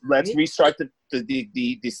 let's restart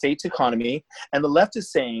the state's economy. And the left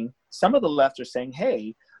is saying, some of the left are saying,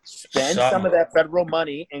 hey, spend some of that federal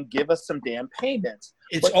money and give us some damn payments.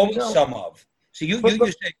 It's always some of. So you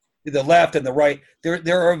say the left and the right.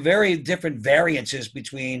 There are very different variances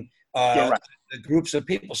between the groups of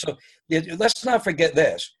people. So let's not forget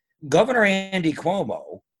this. Governor Andy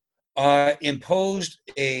Cuomo imposed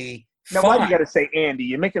a Now, why do you got to say Andy?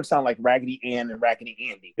 You make him sound like Raggedy Ann and Raggedy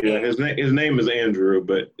Andy. Yeah, his name is Andrew,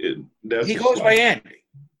 but he goes by Andy.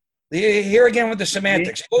 Here again with the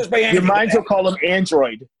semantics. He goes by Andy. Your minds will call him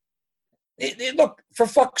Android. Look, for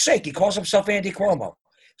fuck's sake, he calls himself Andy Cuomo.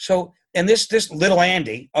 So, and this little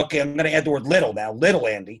Andy, okay, I'm going to add the word little now, little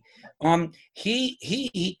Andy, he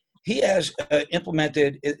has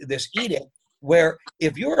implemented this edict where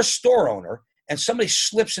if you're a store owner and somebody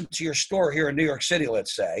slips into your store here in New York City,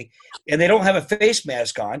 let's say, and they don't have a face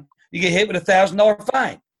mask on, you get hit with a $1,000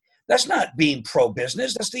 fine. That's not being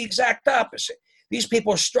pro-business. That's the exact opposite. These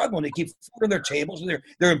people are struggling to keep food on their tables,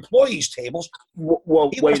 their employees' tables.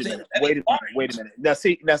 Well, wait a minute. Now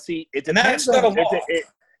see, it depends on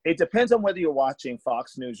it depends on whether you're watching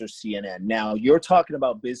Fox News or CNN. Now, you're talking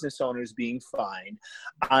about business owners being fined.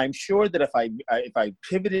 I'm sure that if I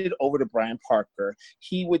pivoted over to Brian Parker,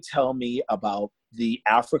 he would tell me about the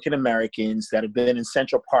African Americans that have been in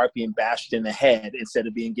Central Park being bashed in the head instead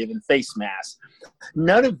of being given face masks.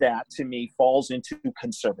 None of that, to me, falls into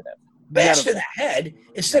conservative. Bashed in the head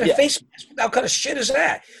instead of face masks. What kind of shit is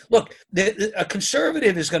that? Look, a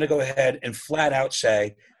conservative is going to go ahead and flat out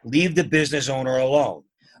say, leave the business owner alone.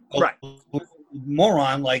 Right.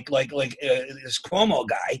 Moron like this Cuomo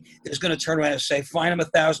guy is going to turn around and say, fine him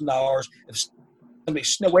 $1,000 if somebody.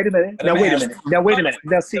 No, wait a minute.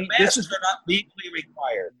 Now, see, this is not legally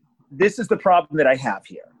required. This is the problem that I have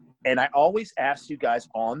here, and I always ask you guys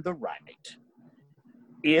on the right,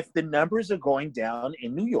 if the numbers are going down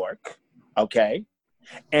in New York, okay,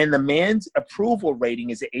 and the man's approval rating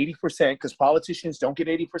is at 80%, because politicians don't get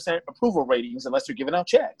 80% approval ratings unless they're giving out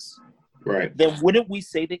checks. Right. Then wouldn't we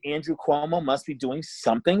say that Andrew Cuomo must be doing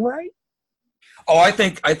something right? Oh, I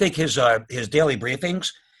think his daily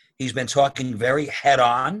briefings, he's been talking very head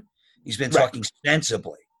on. He's been talking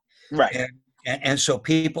sensibly. Right. And so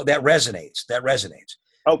people, that resonates.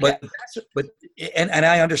 Okay. But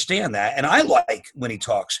I understand that. And I like when he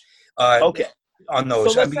talks. Okay. On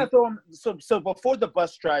those. So let's not throw him. So before the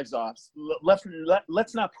bus drives off,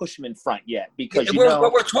 let's not push him in front yet, because we're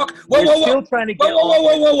talking. Still trying to get.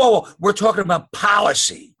 Whoa! We're talking about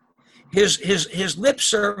policy. His lip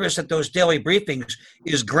service at those daily briefings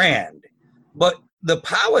is grand, but the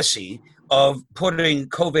policy of putting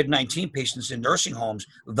COVID-19 patients in nursing homes,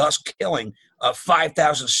 thus killing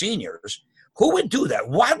 5,000 seniors. Who would do that?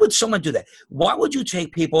 Why would someone do that? Why would you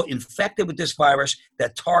take people infected with this virus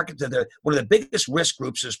that target one of the biggest risk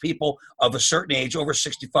groups is people of a certain age, over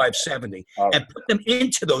 65, 70, and put them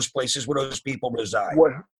into those places where those people reside?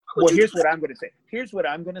 Well, here's what I'm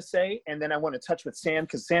going to say. And then I want to touch with Sam,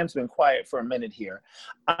 because Sam's been quiet for a minute here.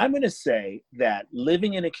 I'm going to say that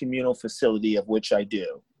living in a communal facility, of which I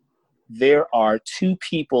do, there are 2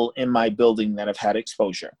 people in my building that have had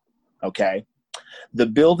exposure, okay? The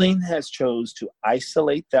building has chose to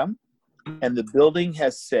isolate them, and the building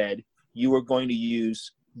has said, you are going to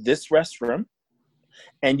use this restroom,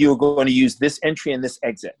 and you are going to use this entry and this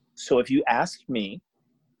exit. So if you ask me,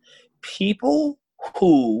 people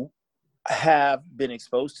who have been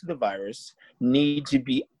exposed to the virus need to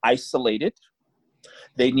be isolated.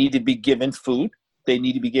 They need to be given food. They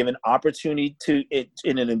need to be given opportunity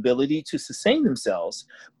in an ability to sustain themselves,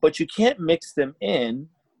 but you can't mix them in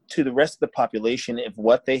to the rest of the population if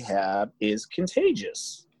what they have is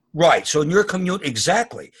contagious. Right. So in your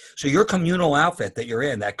exactly. So your communal outfit that you're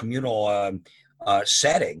in, that communal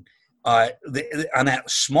setting, on that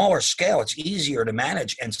smaller scale, it's easier to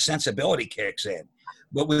manage and sensibility kicks in.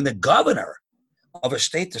 But when the governor of a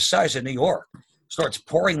state the size of New York starts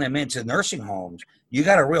pouring them into nursing homes, you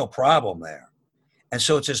got a real problem there. And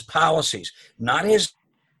so it's his policies, not his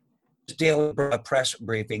daily press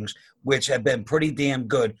briefings, which have been pretty damn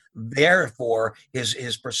good. Therefore,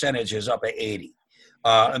 his percentage is up at 80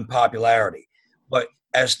 in popularity. But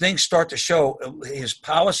as things start to show his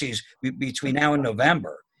policies between now and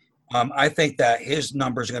November, I think that his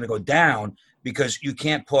numbers are going to go down because you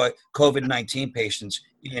can't put COVID-19 patients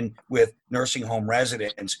in with nursing home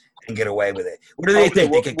residents and get away with it. What do they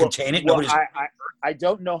think? They can contain it? I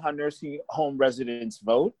don't know how nursing home residents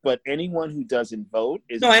vote, but anyone who doesn't vote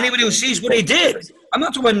is... No, anybody who sees what he did. I'm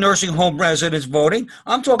not talking about nursing home residents voting.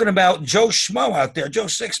 I'm talking about Joe Schmo out there, Joe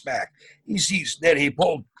Sixpack. He sees that he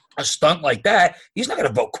pulled a stunt like that. He's not going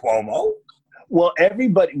to vote Cuomo. Well,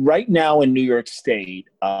 everybody right now in New York State,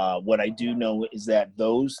 what I do know is that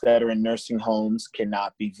those that are in nursing homes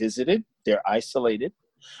cannot be visited. They're isolated.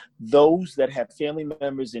 Those that have family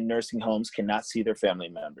members in nursing homes cannot see their family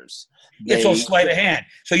members. It's all sleight of hand.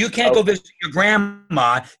 So you can't go visit your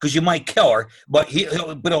grandma because you might kill her, but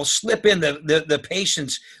he'll slip in the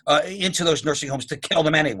patients into those nursing homes to kill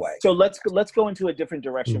them anyway. So let's go into a different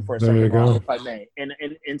direction for a second, if I may.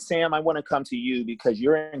 And Sam, I want to come to you because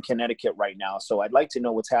you're in Connecticut right now. So I'd like to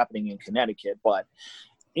know what's happening in Connecticut. But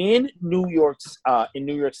in New York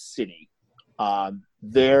City,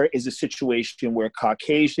 there is a situation where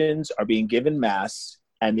Caucasians are being given masks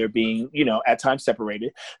and they're being, at times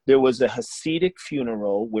separated. There was a Hasidic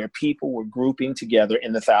funeral where people were grouping together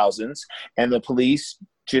in the thousands and the police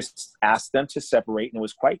just asked them to separate and it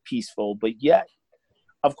was quite peaceful. But yet,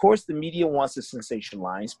 of course, the media wants to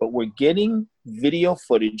sensationalize, but we're getting video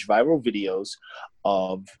footage, viral videos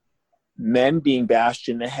of men being bashed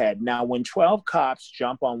in the head. Now, when 12 cops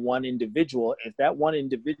jump on one individual, if that one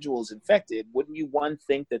individual is infected, wouldn't you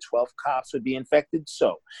think that 12 cops would be infected?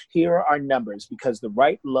 So here are our numbers because the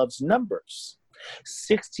right loves numbers.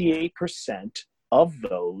 68% of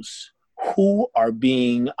those who are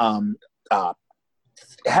being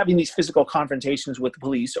having these physical confrontations with the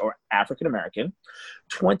police are African American.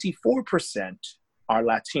 24% are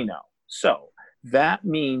Latino. So that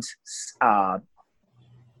means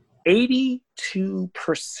 82%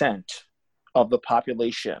 of the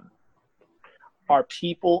population are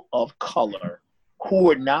people of color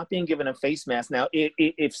who are not being given a face mask. Now,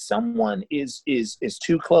 if someone is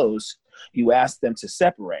too close, you ask them to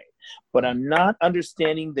separate. But I'm not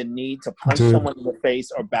understanding the need to punch someone in the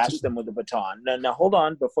face or bash them with a baton. Now, hold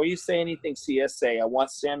on. Before you say anything, CSA, I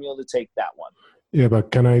want Samuel to take that one. Yeah,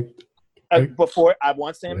 but can I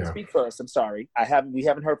want Sam to speak first. I'm sorry. We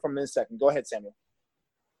haven't heard from him in a second. Go ahead, Samuel.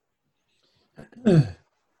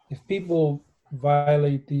 If people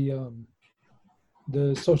violate the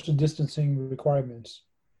social distancing requirements,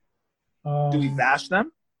 do we bash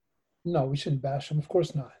them? No, we shouldn't bash them. Of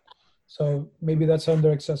course not. So maybe that's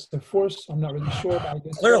under excessive force. I'm not really sure. But I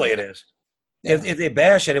guess clearly it is. If they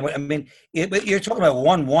bash it, I mean, you're talking about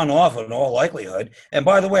one-off in all likelihood. And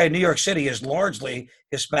by the way, New York City is largely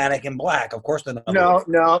Hispanic and black. Of course, No.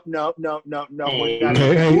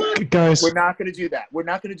 Hey, guys. We're not going to do that. We're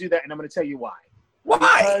not going to do that, and I'm going to tell you why.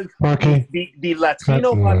 Why? Because the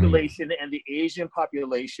Latino population and the Asian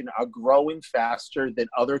population are growing faster than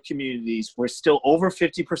other communities. We're still over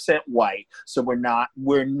 50% white, so we're not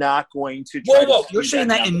going to. Whoa! You're saying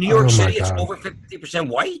that in New York City it's over 50%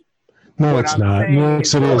 white? No, it's not. New York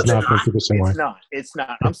City is not 50% white. It's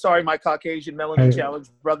not. I'm sorry, my Caucasian melanin challenge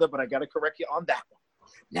brother, but I got to correct you on that one.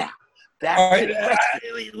 Now,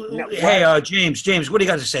 James, what do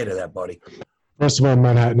you got to say to that, buddy? First of all,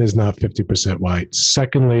 Manhattan is not 50% white.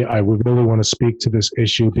 Secondly, I would really want to speak to this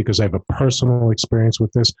issue because I have a personal experience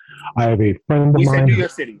with this. I have a friend of mine. You said New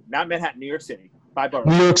York City, not Manhattan, New York City. 5 boroughs.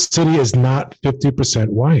 New York City is not 50%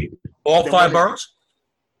 white. All 5 boroughs?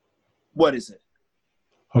 What is it?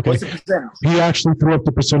 Okay. What's the percentage? He actually threw up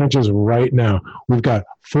the percentages right now. We've got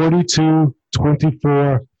 42,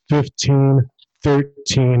 24, 15,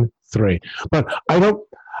 13, 3. But I don't.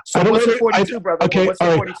 So what's the 42, brother? Okay, what's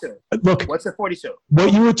the 42? Look, what's the 42?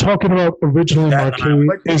 What you were talking about originally,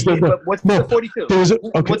 Marquis, is that what's the 42?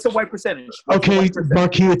 What's the white percentage? Marquis,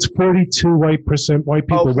 it's 42% white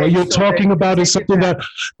people. Okay, what you're talking about is something that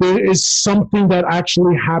there is something that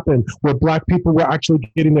actually happened where black people were actually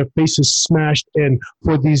getting their faces smashed in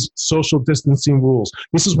for these social distancing rules.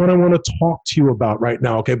 This is what I want to talk to you about right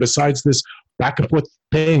now. Okay, besides this back and forth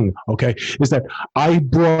thing, okay, is that I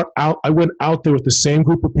went out there with the same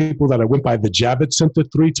group of people that I went by the Javits Center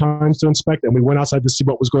 3 times to inspect, and we went outside to see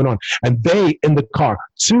what was going on. And they, in the car,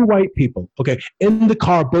 2 white people, okay, in the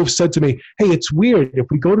car, both said to me, hey, it's weird. If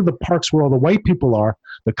we go to the parks where all the white people are,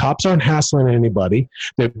 the cops aren't hassling anybody.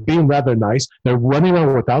 They're being rather nice. They're running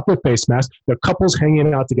around without their face masks. They're couples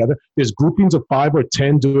hanging out together. There's groupings of 5 or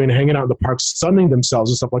 10 hanging out in the park, sunning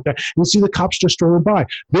themselves and stuff like that. And you see the cops just strolling by.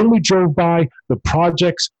 Then we drove by the projects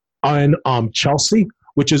on Chelsea,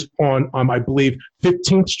 which is on, I believe,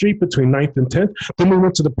 15th Street between 9th and 10th. Then we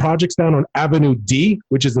went to the projects down on Avenue D,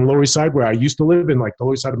 which is in Lower East Side, where I used to live in, like the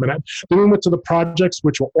Lower East Side of Manhattan. Then we went to the projects,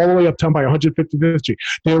 which were all the way uptown by 155th Street.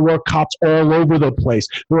 There were cops all over the place.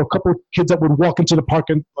 There were a couple of kids that would walk into the park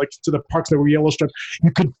and like to the parks that were yellow striped.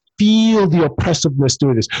 You could feel the oppressiveness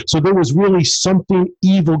doing this. So there was really something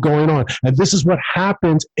evil going on. And this is what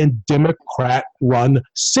happens in Democrat-run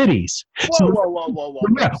cities. Whoa.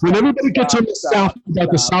 Yeah, when everybody gets on the South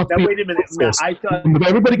about the South being wait a minute. when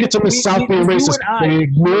everybody gets on the South being racist, they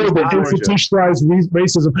ignore the institutionalized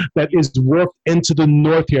racism that is worked into the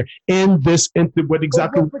North here in what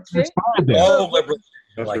exactly inspired there. All liberals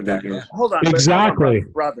like that. Yeah. Hold on. Exactly.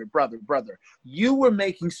 Brother. You were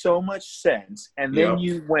making so much sense, and then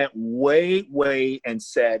you went way and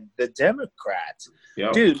said the Democrats.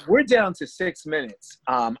 Yep. Dude, we're down to 6 minutes.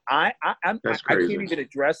 I can't even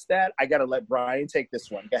address that. I got to let Brian take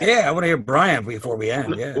this one. Yeah, I want to hear Brian before we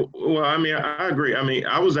end. Yeah. Well, I mean, I agree. I mean,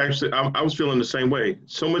 I was feeling the same way.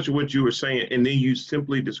 So much of what you were saying, and then you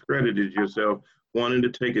simply discredited yourself, wanting to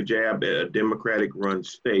take a jab at a Democratic-run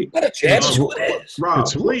state. What a jab is what it is. Rob,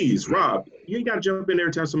 please, Rob. You ain't got to jump in there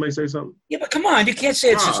every time somebody say something. Yeah, but come on. You can't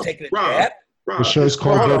say it's just taking a jab. The show's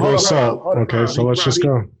called Verbal Assault. Okay, so let's just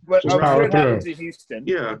go. Just power through.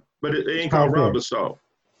 Yeah, but it ain't called Rob Assault.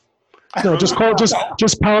 No, just power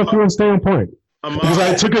through and stay on point. Because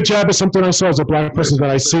I took a jab at something I saw as a black person that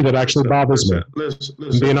I see that actually bothers me. Listen,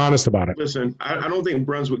 I'm being honest about it. Listen, I don't think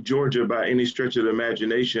Brunswick, Georgia, by any stretch of the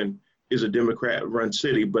imagination, is a Democrat-run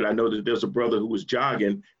city, but I know that there's a brother who was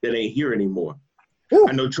jogging that ain't here anymore. Ooh.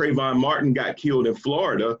 I know Trayvon Martin got killed in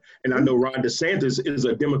Florida, and I know Ron DeSantis is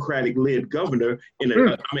a Democratic-led governor in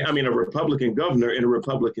a Republican governor in a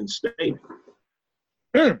Republican state.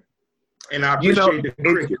 And I appreciate the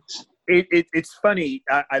crickets. It's funny.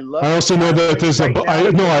 I love. I also know that there's I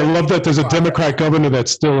love that there's a Democrat governor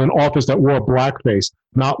that's still in office that wore blackface,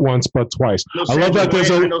 not once but twice. I love that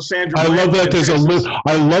there's I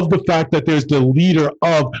love the fact that there's the leader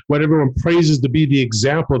of what everyone praises to be the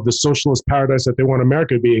example of the socialist paradise that they want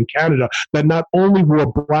America to be in Canada, that not only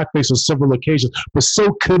wore blackface on several occasions, but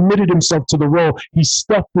so committed himself to the role, he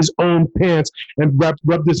stuffed his own pants and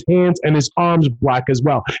rubbed his hands and his arms black as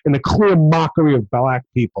well, in a clear mockery of black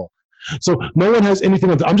people. So no one has anything.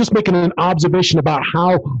 I'm just making an observation about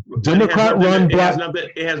how Democrat-run black.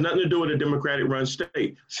 It has nothing to do with a Democratic-run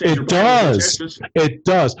state. It does. It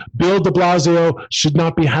does. Bill de Blasio should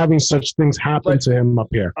not be having such things happen to him up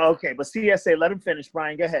here. Okay, but CSA, let him finish.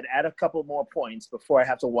 Brian, go ahead. Add a couple more points before I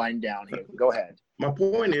have to wind down here. Go ahead. My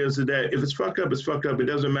point is that if it's fucked up, it's fucked up. It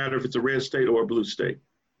doesn't matter if it's a red state or a blue state.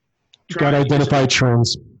 Got to identify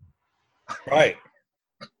trends. Right.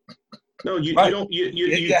 No, you don't.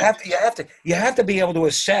 You have to be able to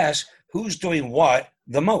assess who's doing what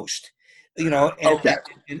the most. And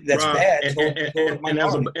that's Rob, bad. And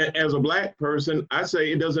as a black person, I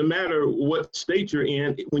say it doesn't matter what state you're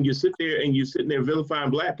in. When you sit there and you're sitting there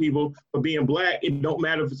vilifying black people for being black, it don't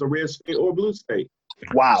matter if it's a red state or a blue state.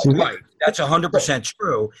 Wow. Right. That's 100%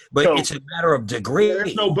 true. But it's a matter of degree.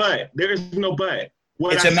 There's no but. There is no but.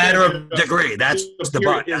 It's a matter of degree. That's the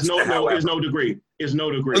but. There's no degree. Is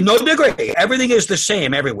no degree. No degree. Everything is the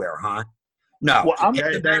same everywhere, huh? No. Well,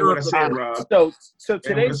 so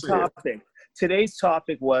today's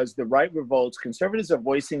topic was the right revolts. Conservatives are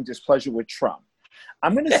voicing displeasure with Trump.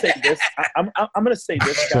 I'm going to say this. I'm going to say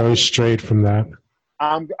this. So straight from that.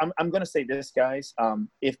 I'm going to say this, guys.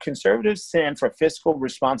 If conservatives stand for fiscal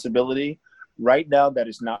responsibility, right now that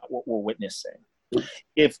is not what we're witnessing.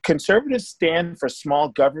 If conservatives stand for small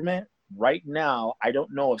government, right now, I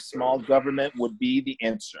don't know if small government would be the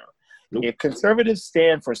answer. Nope. If conservatives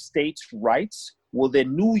stand for states' rights, Well,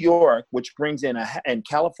 then New York, which brings in and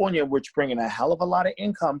California, which bring in a hell of a lot of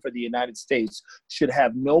income for the United States, should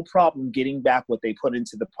have no problem getting back what they put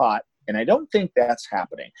into the pot. And I don't think that's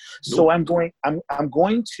happening. Nope. So I'm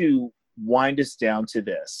going to wind us down to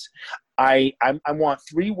this. I want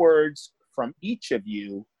 3 words from each of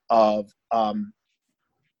you of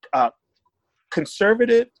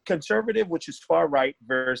conservative, which is far right,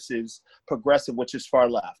 versus progressive, which is far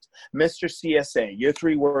left. Mr. CSA, your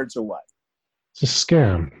 3 words are what? It's a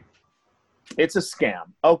scam. It's a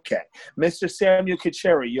scam. Okay. Mr. Samuel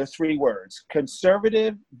Kacheri, your 3 words.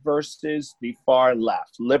 Conservative versus the far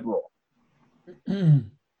left. Liberal.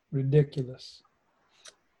 Ridiculous.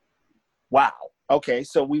 Wow. Okay.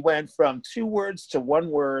 So we went from 2 words to 1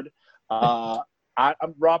 word. I'm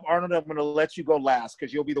Rob Arnold. I'm going to let you go last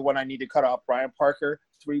because you'll be the one I need to cut off. Brian Parker,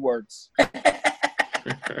 3 words. A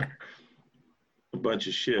bunch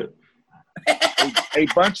of shit. A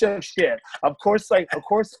bunch of shit. Of course,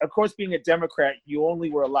 being a Democrat, you only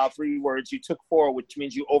were allowed 3 words. You took 4, which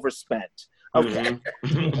means you overspent. Okay.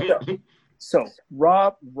 Mm-hmm. So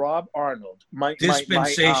Rob Arnold,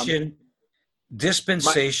 dispensation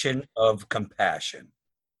of compassion.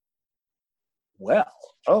 Well,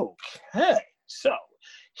 okay. So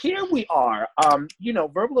here we are.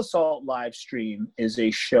 Verbal Assault live stream is a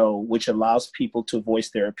show which allows people to voice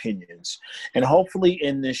their opinions. And hopefully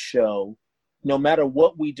in this show, no matter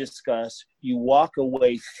what we discuss, you walk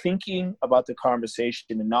away thinking about the conversation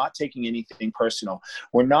and not taking anything personal.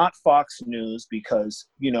 We're not Fox News because,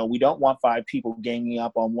 we don't want 5 people ganging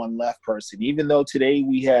up on one left person. Even though today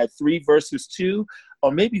we had 3 versus 2,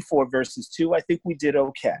 or maybe 4 versus 2, I think we did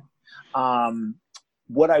okay.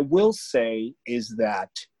 What I will say is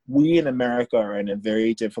that we in America are in a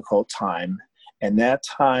very difficult time, and that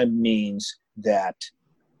time means that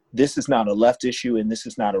this is not a left issue and this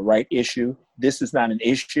is not a right issue. This is not an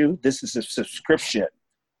issue. This is a subscription.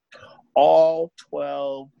 All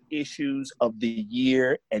 12 issues of the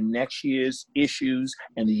year and next year's issues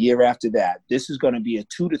and the year after that. This is going to be a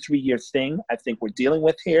 2 to 3 year thing I think we're dealing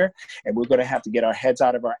with here, and we're going to have to get our heads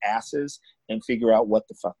out of our asses and figure out what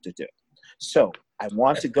the fuck to do. So I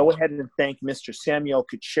want to go ahead and thank Mr. Samuel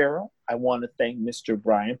Kacheri. I want to thank Mr.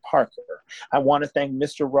 Brian Parker. I want to thank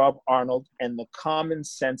Mr. Rob Arnold and the Common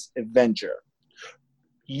Sense Avenger.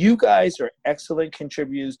 You guys are excellent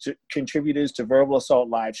contributors to Verbal Assault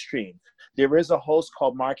live stream. There is a host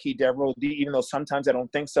called Marquis Devereaux, even though sometimes I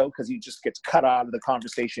don't think so because he just gets cut out of the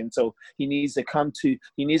conversation. So he needs to come to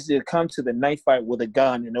the knife fight with a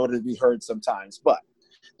gun in order to be heard sometimes. But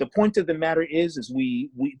the point of the matter is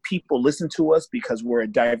we people listen to us because we're a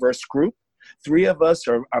diverse group. 3 of us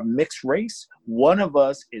are mixed race. 1 of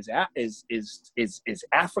us is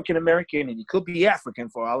African American, and he could be African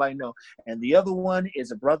for all I know. And the other one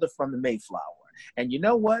is a brother from the Mayflower. And you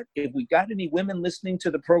know what? If we got any women listening to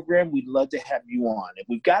the program, we'd love to have you on. If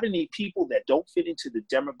we've got any people that don't fit into the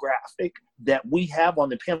demographic that we have on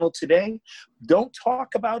the panel today, don't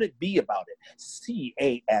talk about it, be about it.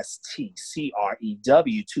 CASTCREW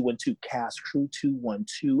 212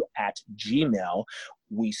 castcrew212@gmail.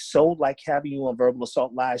 We so like having you on Verbal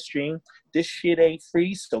Assault live stream. This shit ain't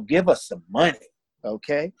free, so give us some money,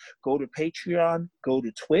 okay? Go to Patreon, go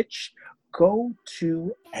to Twitch, go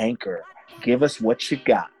to Anchor. Give us what you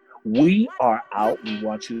got. We are out. We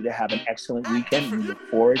want you to have an excellent weekend. We look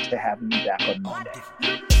forward to having you back on Monday.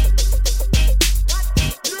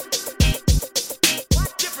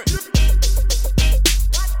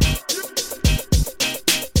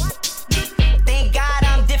 Thank God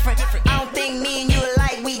I'm different. I don't think me and you are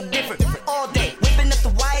like we different. All day, whipping up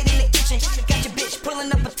the white in the kitchen. Got your bitch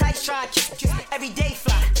pulling up a tight stride. Every day.